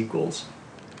my physique goals.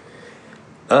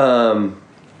 Talk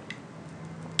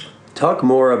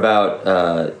more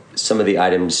about some of the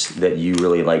items that you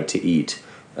really like to eat.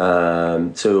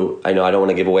 So I know I don't want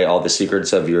to give away all the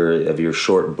secrets of your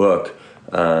short book,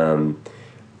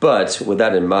 but with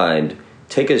that in mind,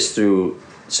 take us through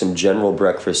some general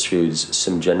breakfast foods,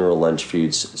 some general lunch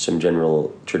foods, some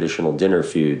general traditional dinner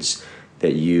foods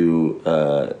that you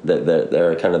that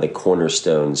are kind of the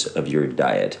cornerstones of your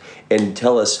diet. And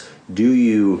tell us, do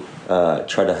you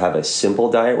try to have a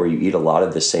simple diet where you eat a lot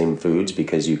of the same foods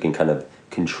because you can kind of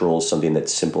control something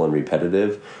that's simple and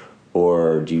repetitive?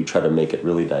 Or do you try to make it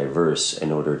really diverse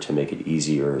in order to make it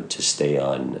easier to stay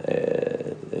on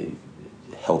a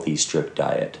healthy, strict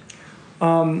diet?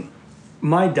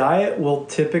 My diet will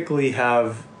typically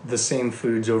have the same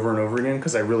foods over and over again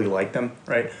because I really like them,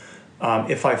 right?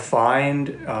 If I find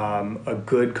a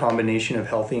good combination of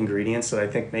healthy ingredients that I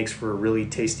think makes for a really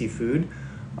tasty food,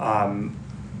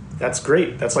 that's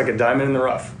great. That's like a diamond in the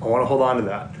rough. I want to hold on to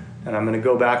that. And I'm going to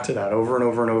go back to that over and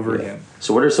over and over again.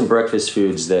 So what are some breakfast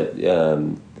foods that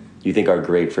you think are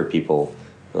great for people?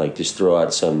 Like, just throw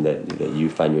out some that you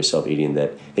find yourself eating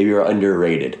that maybe are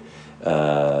underrated,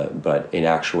 but in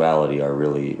actuality are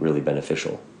really, really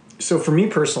beneficial. So for me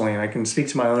personally, and I can speak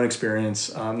to my own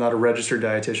experience, I'm not a registered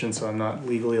dietitian, so I'm not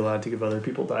legally allowed to give other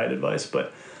people diet advice,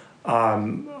 but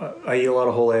I eat a lot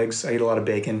of whole eggs. I eat a lot of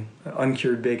bacon,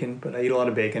 uncured bacon, but I eat a lot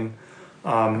of bacon.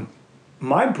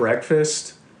 My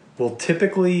breakfast will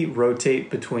typically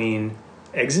rotate between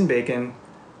eggs and bacon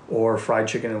or fried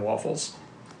chicken and waffles.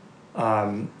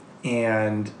 But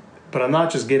I'm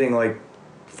not just getting like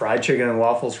fried chicken and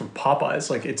waffles from Popeyes.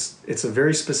 Like it's a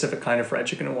very specific kind of fried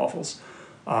chicken and waffles.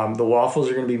 The waffles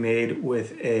are going to be made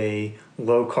with a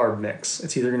low carb mix.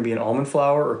 It's either going to be an almond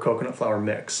flour or coconut flour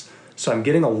mix. So I'm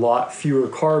getting a lot fewer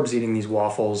carbs eating these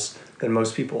waffles than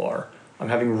most people are. I'm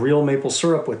having real maple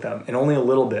syrup with them, and only a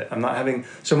little bit.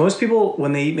 So most people,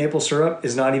 when they eat maple syrup,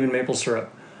 is not even maple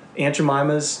syrup. Aunt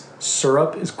Jemima's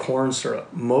syrup is corn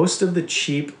syrup. Most of the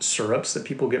cheap syrups that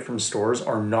people get from stores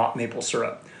are not maple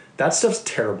syrup. That stuff's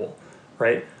terrible,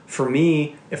 right? For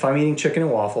me, if I'm eating chicken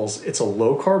and waffles, it's a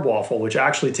low-carb waffle, which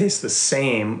actually tastes the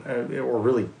same, or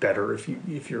really better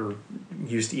if you're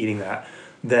used to eating that,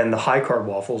 than the high-carb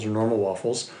waffles or normal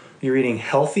waffles. You're eating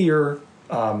healthier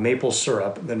maple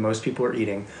syrup than most people are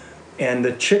eating. And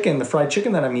the fried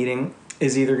chicken that I'm eating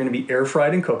is either going to be air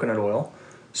fried in coconut oil.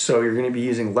 So you're going to be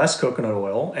using less coconut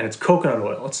oil, and it's coconut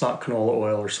oil. It's not canola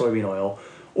oil or soybean oil.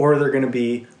 Or they're going to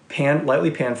be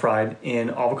lightly pan fried in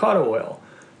avocado oil.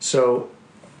 So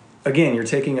again, you're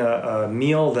taking a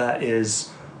meal that is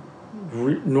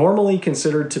normally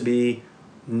considered to be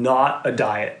not a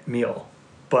diet meal.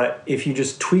 But if you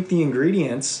just tweak the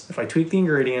ingredients, it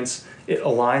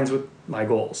aligns with my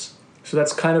goals. So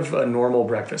that's kind of a normal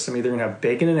breakfast. I'm either going to have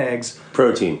bacon and eggs.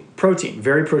 Protein,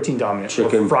 very protein dominant.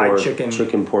 Chicken, fried pork, chicken.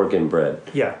 Chicken, pork, and bread.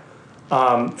 Yeah.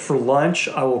 For lunch,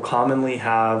 I will commonly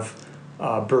have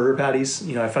burger patties.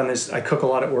 I find I cook a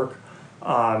lot at work.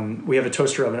 We have a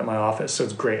toaster oven at my office, so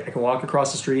it's great. I can walk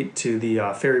across the street to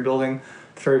the Ferry Building.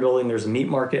 The Ferry Building, there's a meat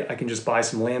market. I can just buy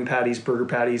some lamb patties, burger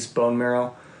patties, bone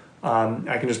marrow.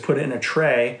 I can just put it in a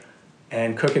tray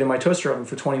and cook it in my toaster oven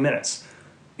for 20 minutes.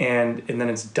 And then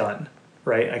it's done,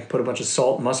 right? I can put a bunch of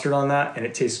salt and mustard on that, and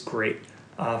it tastes great.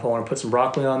 If I want to put some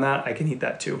broccoli on that, I can eat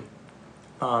that too.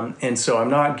 And so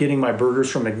I'm not getting my burgers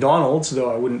from McDonald's,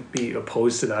 though I wouldn't be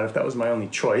opposed to that if that was my only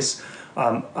choice.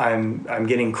 I'm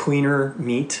getting cleaner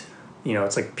meat.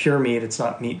 It's like pure meat. It's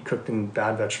not meat cooked in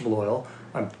bad vegetable oil.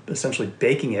 I'm essentially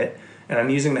baking it, And I'm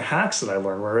using the hacks that I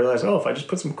learned where I realized, oh, if I just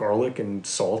put some garlic and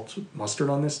salt, mustard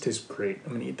on this, it tastes great. I'm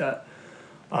going to eat that.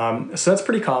 So that's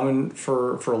pretty common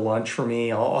for lunch for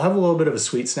me. I'll have a little bit of a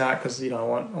sweet snack because, I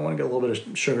want to get a little bit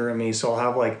of sugar in me. So I'll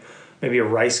have like maybe a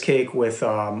rice cake with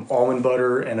almond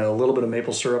butter and a little bit of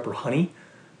maple syrup or honey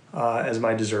as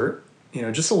my dessert.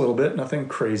 Just a little bit, nothing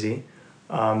crazy,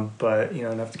 but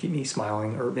enough to keep me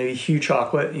smiling. Or maybe Hu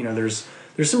chocolate.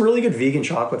 There's some really good vegan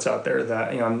chocolates out there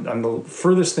that I'm the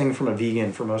furthest thing from a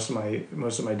vegan for most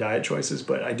of my diet choices,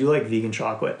 but I do like vegan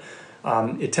chocolate.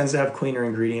 It tends to have cleaner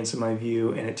ingredients in my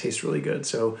view, and it tastes really good.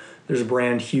 So there's a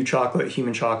brand, Hu Chocolate,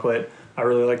 Human Chocolate. I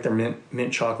really like their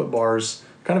mint chocolate bars.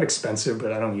 Kind of expensive,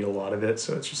 but I don't eat a lot of it,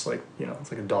 so it's just like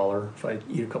it's like $1 if I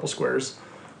eat a couple squares.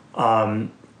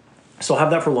 So I'll have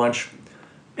that for lunch.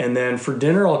 And then for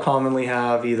dinner, I'll commonly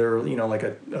have either, like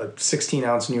a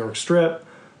 16-ounce New York strip,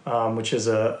 which is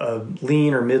a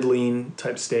lean or mid-lean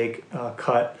type steak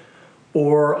cut,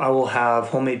 or I will have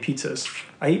homemade pizzas.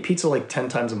 I eat pizza like 10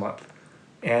 times a month.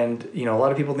 And, a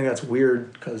lot of people think that's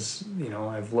weird because,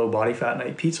 I have low body fat and I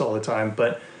eat pizza all the time.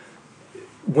 But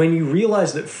when you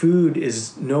realize that food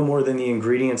is no more than the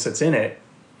ingredients that's in it,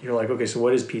 you're like, okay, so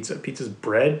what is pizza? Pizza's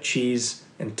bread, cheese,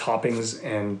 and toppings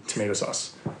and tomato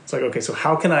sauce. It's like, okay, so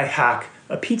how can I hack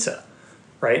a pizza,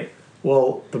 right?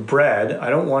 Well, the bread,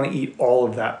 I don't want to eat all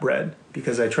of that bread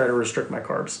because I try to restrict my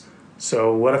carbs.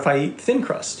 So what if I eat thin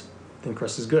crust? Thin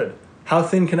crust is good. How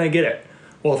thin can I get it?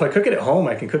 Well, if I cook it at home,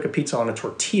 I can cook a pizza on a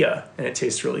tortilla and it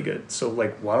tastes really good. So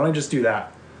why don't I just do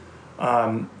that?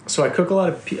 So I cook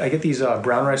I get these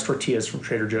brown rice tortillas from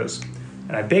Trader Joe's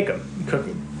and I bake them.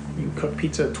 You cook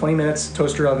pizza 20 minutes,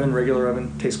 toaster oven, regular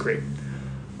oven, tastes great.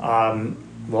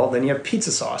 Well, then you have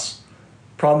pizza sauce.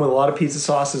 Problem with a lot of pizza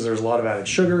sauces, there's a lot of added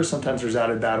sugar. Sometimes there's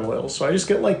added bad oils. So I just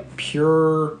get like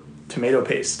pure tomato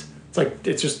paste.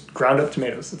 It's just ground up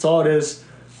tomatoes. That's all it is.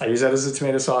 I use that as a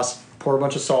tomato sauce, pour a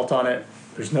bunch of salt on it.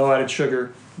 There's no added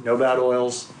sugar, no bad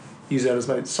oils. Use that as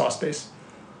my sauce base.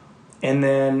 And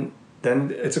then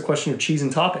it's a question of cheese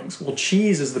and toppings. Well,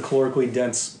 cheese is the calorically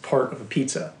dense part of a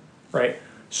pizza, right?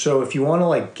 So if you want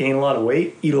to gain a lot of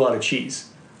weight, eat a lot of cheese.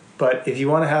 But if you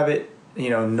want to have it,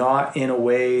 not in a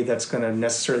way that's going to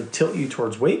necessarily tilt you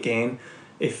towards weight gain,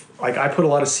 I put a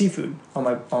lot of seafood on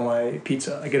my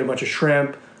pizza. I get a bunch of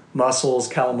shrimp, mussels,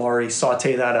 calamari,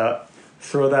 saute that up,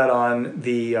 throw that on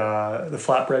the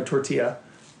flatbread tortilla,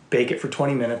 bake it for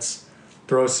 20 minutes,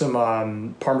 throw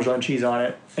some Parmesan cheese on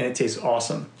it, and it tastes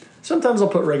awesome. Sometimes I'll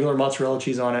put regular mozzarella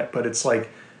cheese on it, but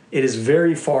it is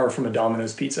very far from a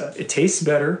Domino's pizza. It tastes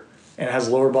better and it has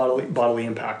lower bodily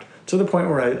impact to the point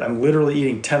where I'm literally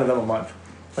eating 10 of them a month.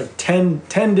 10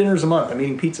 dinners a month, I'm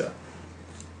eating pizza.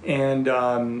 And,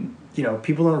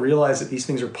 people don't realize that these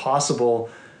things are possible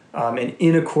and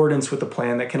in accordance with a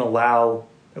plan that can allow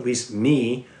at least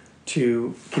me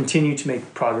to continue to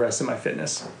make progress in my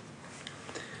fitness.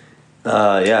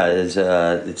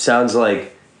 It sounds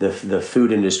like the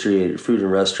food and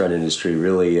restaurant industry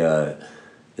really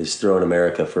is throwing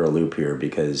America for a loop here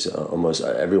because almost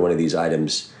every one of these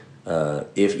items,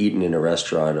 if eaten in a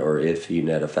restaurant or if eaten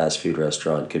at a fast food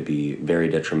restaurant, could be very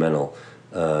detrimental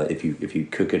if you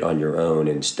cook it on your own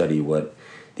and study what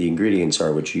the ingredients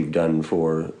are, which you've done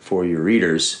for your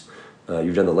readers.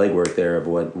 You've done the legwork there of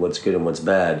what's good and what's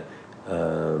bad.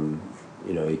 You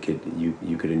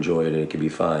could enjoy it and it could be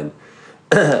fine.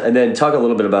 And then talk a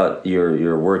little bit about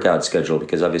your workout schedule,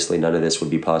 because obviously none of this would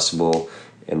be possible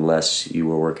unless you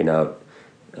were working out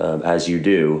as you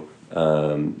do.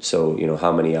 So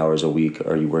how many hours a week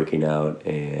are you working out,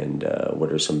 and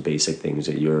what are some basic things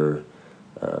that you're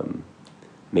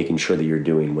making sure that you're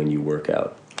doing when you work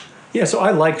out? Yeah, so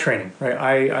I like training, right?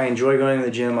 I enjoy going to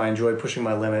the gym. I enjoy pushing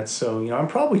my limits. So, I'm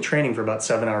probably training for about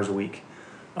 7 hours a week.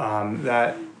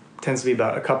 That tends to be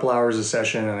about a couple hours a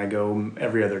session, and I go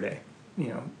every other day,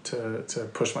 to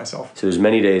push myself. So there's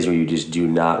many days where you just do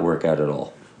not work out at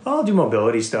all. I'll do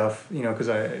mobility stuff, because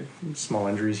I have small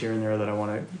injuries here and there that I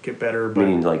want to get better. But,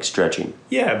 meaning like stretching.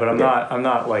 Yeah, but I'm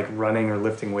not like running or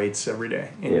lifting weights every day.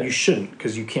 And you shouldn't,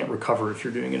 because you can't recover if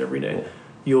you're doing it every day. Yeah.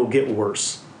 You'll get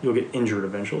worse. You'll get injured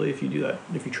eventually if you do that,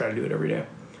 if you try to do it every day.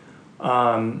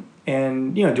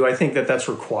 And, do I think that that's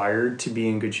required to be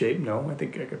in good shape? No, I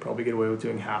think I could probably get away with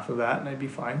doing half of that and I'd be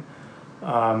fine.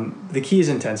 The key is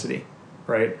intensity,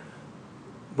 right?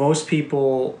 Most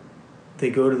people, they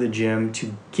go to the gym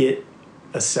to get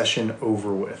a session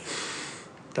over with.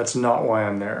 That's not why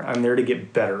I'm there. I'm there to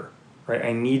get better, right?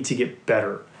 I need to get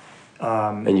better.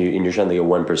 And you're trying to get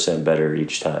 1% better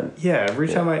each time. Yeah, every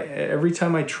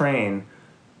time I train,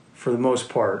 for the most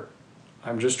part,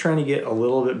 I'm just trying to get a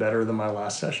little bit better than my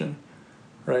last session.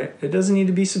 right? It doesn't need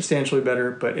to be substantially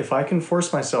better, but if I can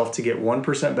force myself to get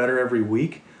 1% better every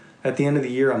week, at the end of the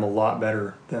year, I'm a lot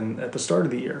better than at the start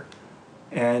of the year.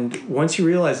 And once you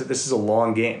realize that this is a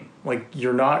long game, like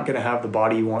you're not going to have the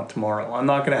body you want tomorrow. I'm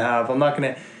not going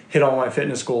to hit all my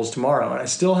fitness goals tomorrow. And I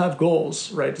still have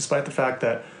goals, right? Despite the fact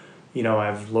that, I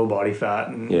have low body fat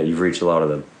and Yeah, you've reached a lot of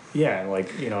them. yeah, and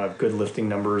I have good lifting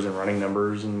numbers and running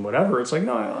numbers and whatever. It's like,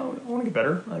 no, I want to get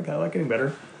better. I like getting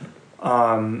better.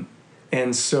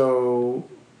 And so,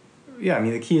 yeah,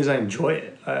 the key is I enjoy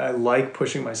it. I like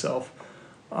pushing myself.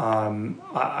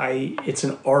 It's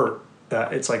an art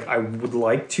that it's like I would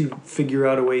like to figure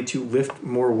out a way to lift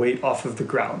more weight off of the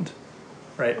ground,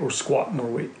 right? Or squat more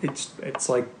weight. It's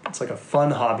like a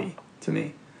fun hobby to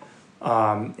me.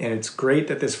 And it's great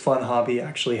that this fun hobby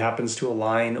actually happens to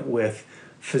align with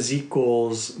physique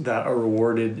goals that are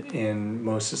rewarded in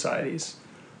most societies,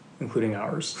 including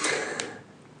ours.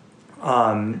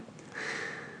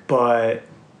 But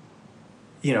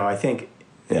I think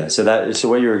Yeah, so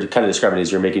what you're kind of describing is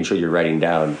you're making sure you're writing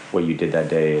down what you did that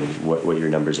day and what your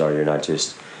numbers are. You're not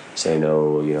just saying,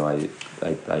 oh,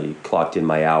 I clocked in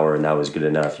my hour and that was good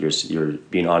enough. You're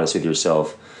being honest with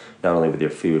yourself, not only with your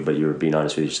food, but you're being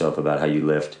honest with yourself about how you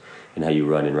lift and how you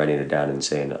run and writing it down and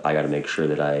saying, I got to make sure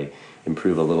that I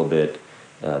improve a little bit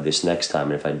this next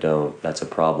time. And if I don't, that's a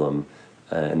problem.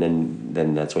 And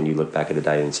then that's when you look back at the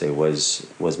diet and say,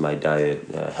 was my diet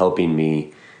helping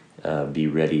me be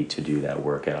ready to do that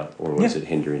workout, or was it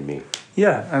hindering me?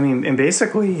 Yeah, and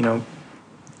basically,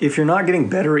 if you're not getting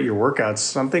better at your workouts,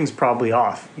 something's probably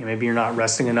off. Maybe you're not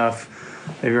resting enough,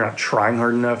 maybe you're not trying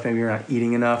hard enough, maybe you're not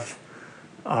eating enough.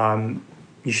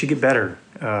 You should get better,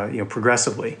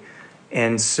 progressively.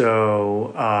 And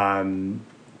so,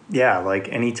 like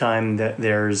anytime that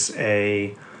there's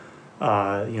a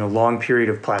long period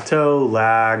of plateau,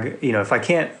 lag,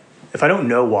 if I don't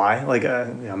know why,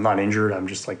 I'm not injured, I'm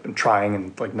just I'm trying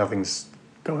and nothing's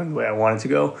going the way I want it to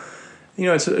go,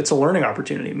 it's a learning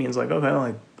opportunity. It means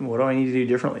okay, what do I need to do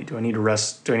differently? Do I need to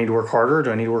rest? Do I need to work harder?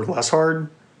 Do I need to work less hard?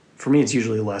 For me, it's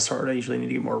usually less hard. I usually need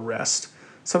to get more rest.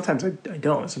 Sometimes I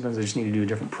don't. Sometimes I just need to do a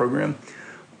different program.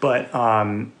 But,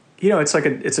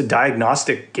 it's a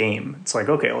diagnostic game. It's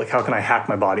okay, how can I hack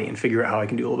my body and figure out how I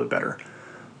can do a little bit better?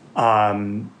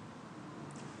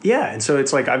 Yeah, and so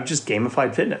it's I've just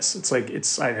gamified fitness.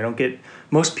 I don't get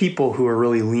most people who are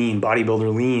really lean,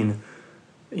 bodybuilder lean,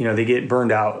 they get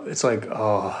burned out. It's oh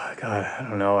God, I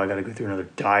don't know. I got to go through another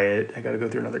diet. I got to go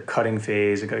through another cutting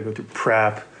phase. I got to go through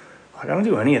prep. I don't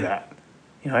do any of that.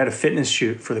 I had a fitness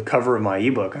shoot for the cover of my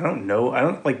ebook. I don't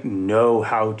know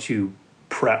how to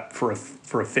prep for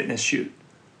a fitness shoot,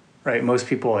 right? Most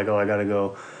people I got to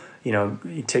go.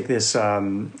 You take this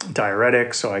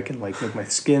diuretic so I can make my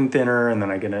skin thinner, and then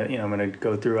I'm gonna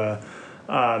go through a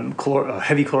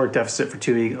heavy caloric deficit for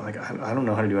 2 weeks. I don't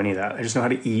know how to do any of that. I just know how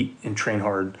to eat and train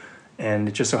hard, and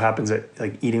it just so happens that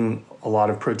eating a lot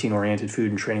of protein oriented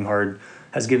food and training hard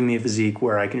has given me a physique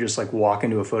where I can just walk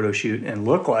into a photo shoot and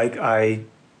look like I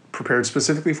prepared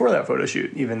specifically for that photo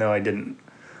shoot, even though I didn't.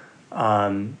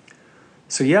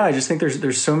 So yeah, I just think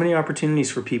there's so many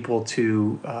opportunities for people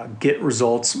to get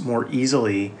results more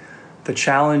easily. The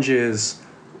challenge is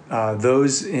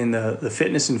those in the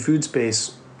fitness and food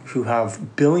space who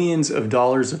have billions of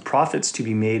dollars of profits to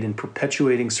be made in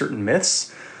perpetuating certain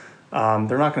myths.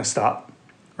 They're not going to stop,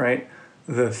 right?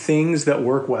 The things that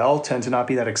work well tend to not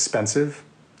be that expensive.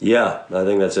 Yeah, I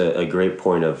think that's a great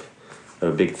point of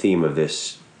a big theme of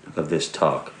this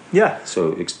talk. Yeah.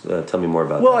 So tell me more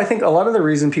about that. Well, I think a lot of the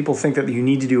reason people think that you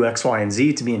need to do X, Y, and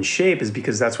Z to be in shape is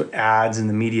because that's what ads and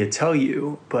the media tell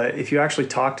you. But if you actually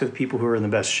talk to the people who are in the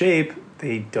best shape,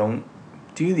 they don't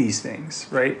do these things,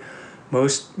 right?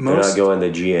 Most They're not going to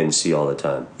GNC all the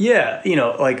time. Yeah,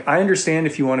 I understand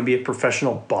if you want to be a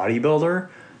professional bodybuilder,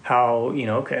 how, you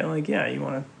want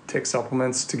to take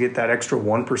supplements to get that extra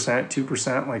 1%,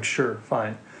 2%, sure,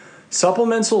 fine.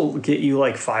 Supplements will get you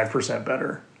 5%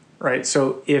 better. Right,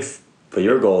 so but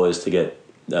your goal is to get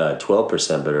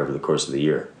 12% better over the course of the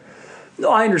year.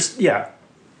 No, I understand. Yeah.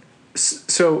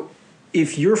 So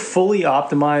if you're fully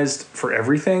optimized for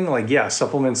everything,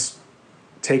 supplements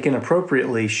taken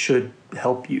appropriately should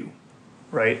help you,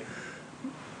 right?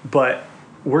 But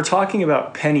we're talking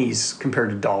about pennies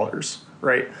compared to dollars,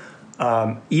 right?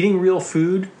 Eating real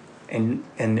food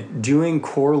and doing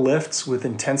core lifts with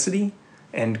intensity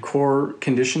and core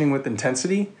conditioning with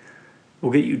intensity will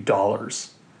get you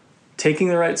dollars. Taking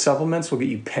the right supplements will get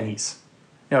you pennies.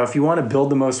 Now, if you want to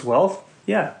build the most wealth,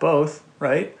 yeah, both,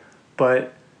 right?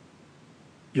 But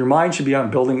your mind should be on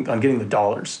getting the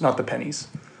dollars, not the pennies.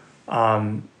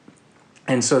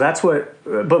 And so that's what,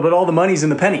 but all the money's in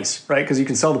the pennies, right? Because you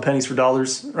can sell the pennies for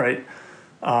dollars, right?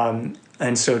 And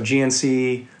so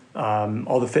GNC,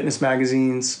 all the fitness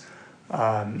magazines,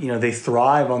 they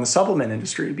thrive on the supplement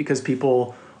industry because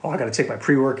people, I got to take my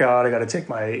pre-workout, I got to take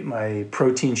my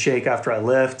protein shake after I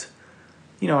lift.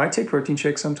 I take protein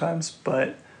shakes sometimes,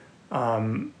 but I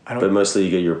don't. But mostly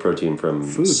you get your protein from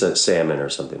Food. Salmon or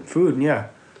something. Food, yeah.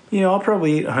 I'll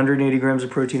probably eat 180 grams of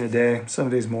protein a day. Some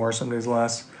days more, some days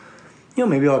less.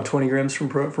 Maybe I'll have 20 grams from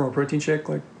a protein shake.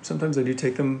 Like sometimes I do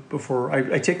take them before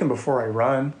I take them before I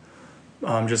run,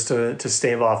 just to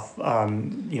stave off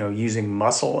using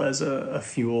muscle as a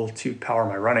fuel to power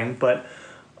my running. But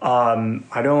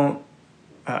I don't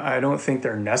think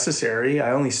they're necessary.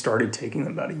 I only started taking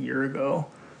them about a year ago.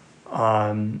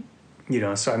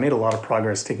 So I made a lot of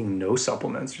progress taking no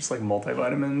supplements, just like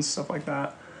multivitamins, stuff like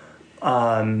that.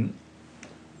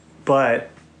 But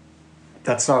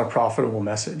that's not a profitable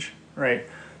message, right?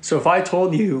 So if I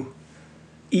told you,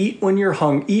 eat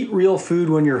real food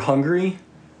when you're hungry,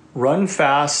 run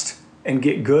fast, and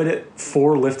get good at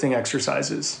 4 lifting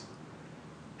exercises.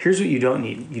 Here's what you don't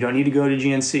need. You don't need to go to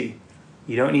GNC.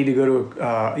 You don't need to go to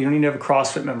you don't need to have a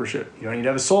CrossFit membership. You don't need to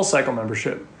have a SoulCycle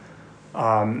membership.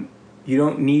 You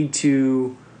don't need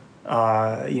to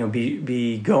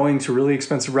be going to really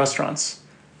expensive restaurants.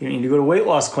 You don't need to go to weight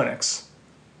loss clinics.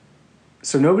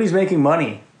 So nobody's making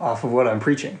money off of what I'm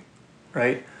preaching,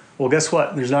 right? Well, guess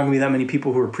what? There's not going to be that many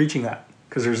people who are preaching that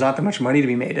because there's not that much money to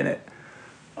be made in it.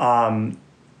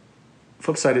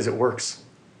 Flip side is it works,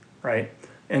 right?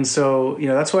 And so,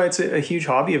 that's why it's a huge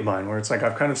hobby of mine, where it's like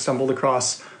I've kind of stumbled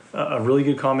across a really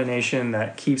good combination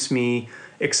that keeps me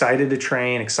excited to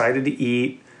train, excited to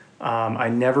eat. I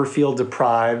never feel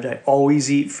deprived. I always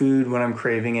eat food when I'm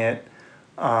craving it.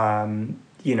 I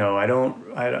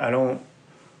don't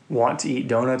want to eat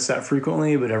donuts that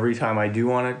frequently, but every time I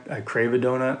do I crave a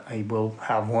donut, I will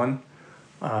have one.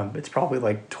 It's probably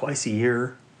like twice a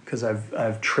year because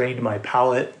I've trained my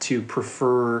palate to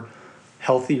prefer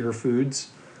healthier foods.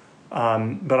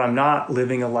 But I'm not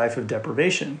living a life of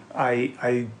deprivation.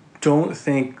 I don't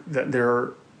think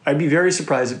that I'd be very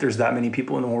surprised if there's that many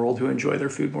people in the world who enjoy their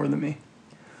food more than me.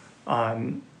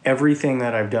 Everything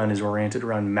that I've done is oriented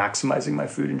around maximizing my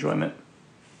food enjoyment.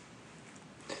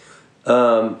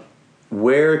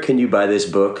 Where can you buy this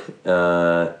book?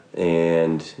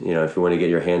 And if you want to get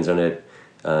your hands on it,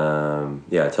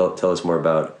 tell us more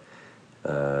about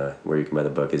where you can buy the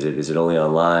book. Is it only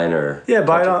online or? Yeah,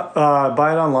 buy it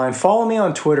online. Follow me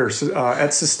on Twitter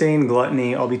at Sustained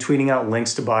Gluttony. I'll be tweeting out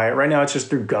links to buy it. Right now, it's just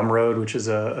through Gumroad, which is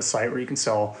a site where you can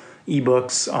sell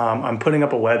ebooks. I'm putting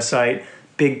up a website,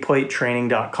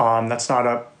 bigplatetraining.com. That's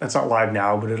not live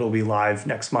now, but it'll be live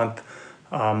next month,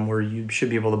 where you should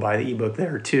be able to buy the ebook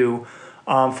there too.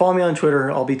 Follow me on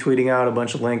Twitter. I'll be tweeting out a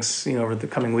bunch of links. Over the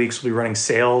coming weeks, we'll be running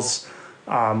sales.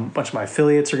 A bunch of my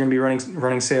affiliates are going to be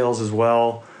running sales as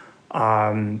well.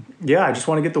 I just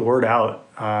want to get the word out.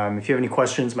 If you have any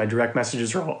questions, my direct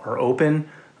messages are open.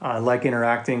 I like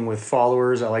interacting with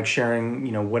followers. I like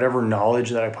sharing, whatever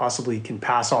knowledge that I possibly can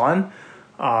pass on.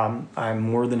 I'm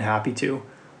more than happy to.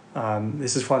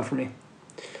 This is fun for me.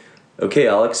 Okay,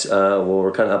 Alex.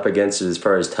 We're kind of up against it as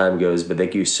far as time goes, but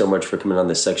thank you so much for coming on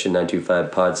the Section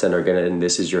 925 Pod Center again. And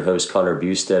this is your host, Connor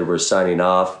Bustad. We're signing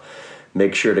off.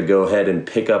 Make sure to go ahead and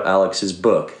pick up Alex's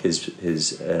book, his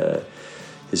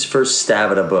first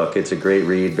stab at a book. It's a great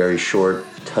read, very short,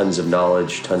 tons of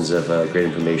knowledge, tons of great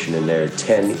information in there.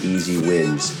 10 Easy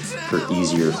Wins for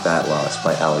Easier Fat Loss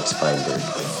by Alex Feinberg.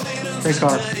 Thanks,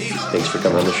 Connor. Thanks for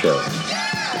coming on the show.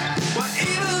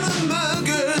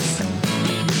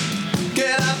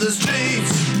 The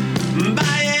streets,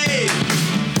 buy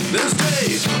the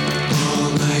streets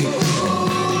all night.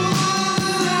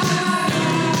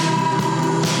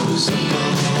 Was up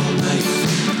all night,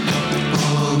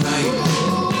 all night.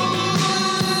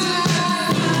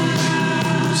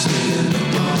 Staying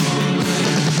up all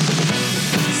night.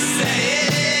 Say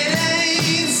it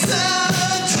ain't so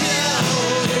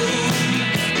joke.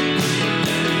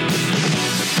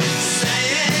 Say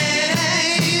it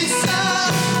ain't so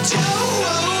joke.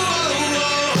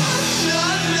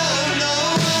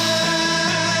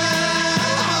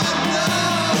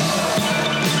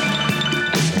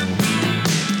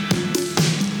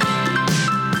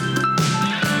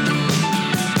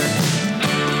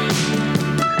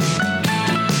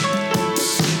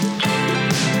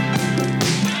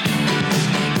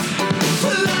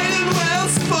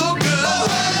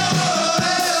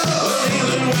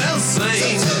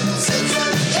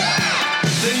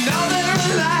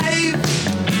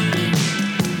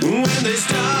 They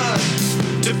start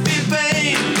to feel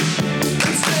pain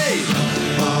and stay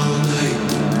all night.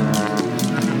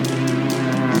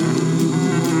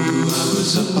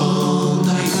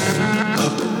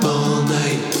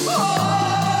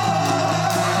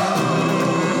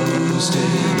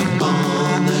 Tuesday.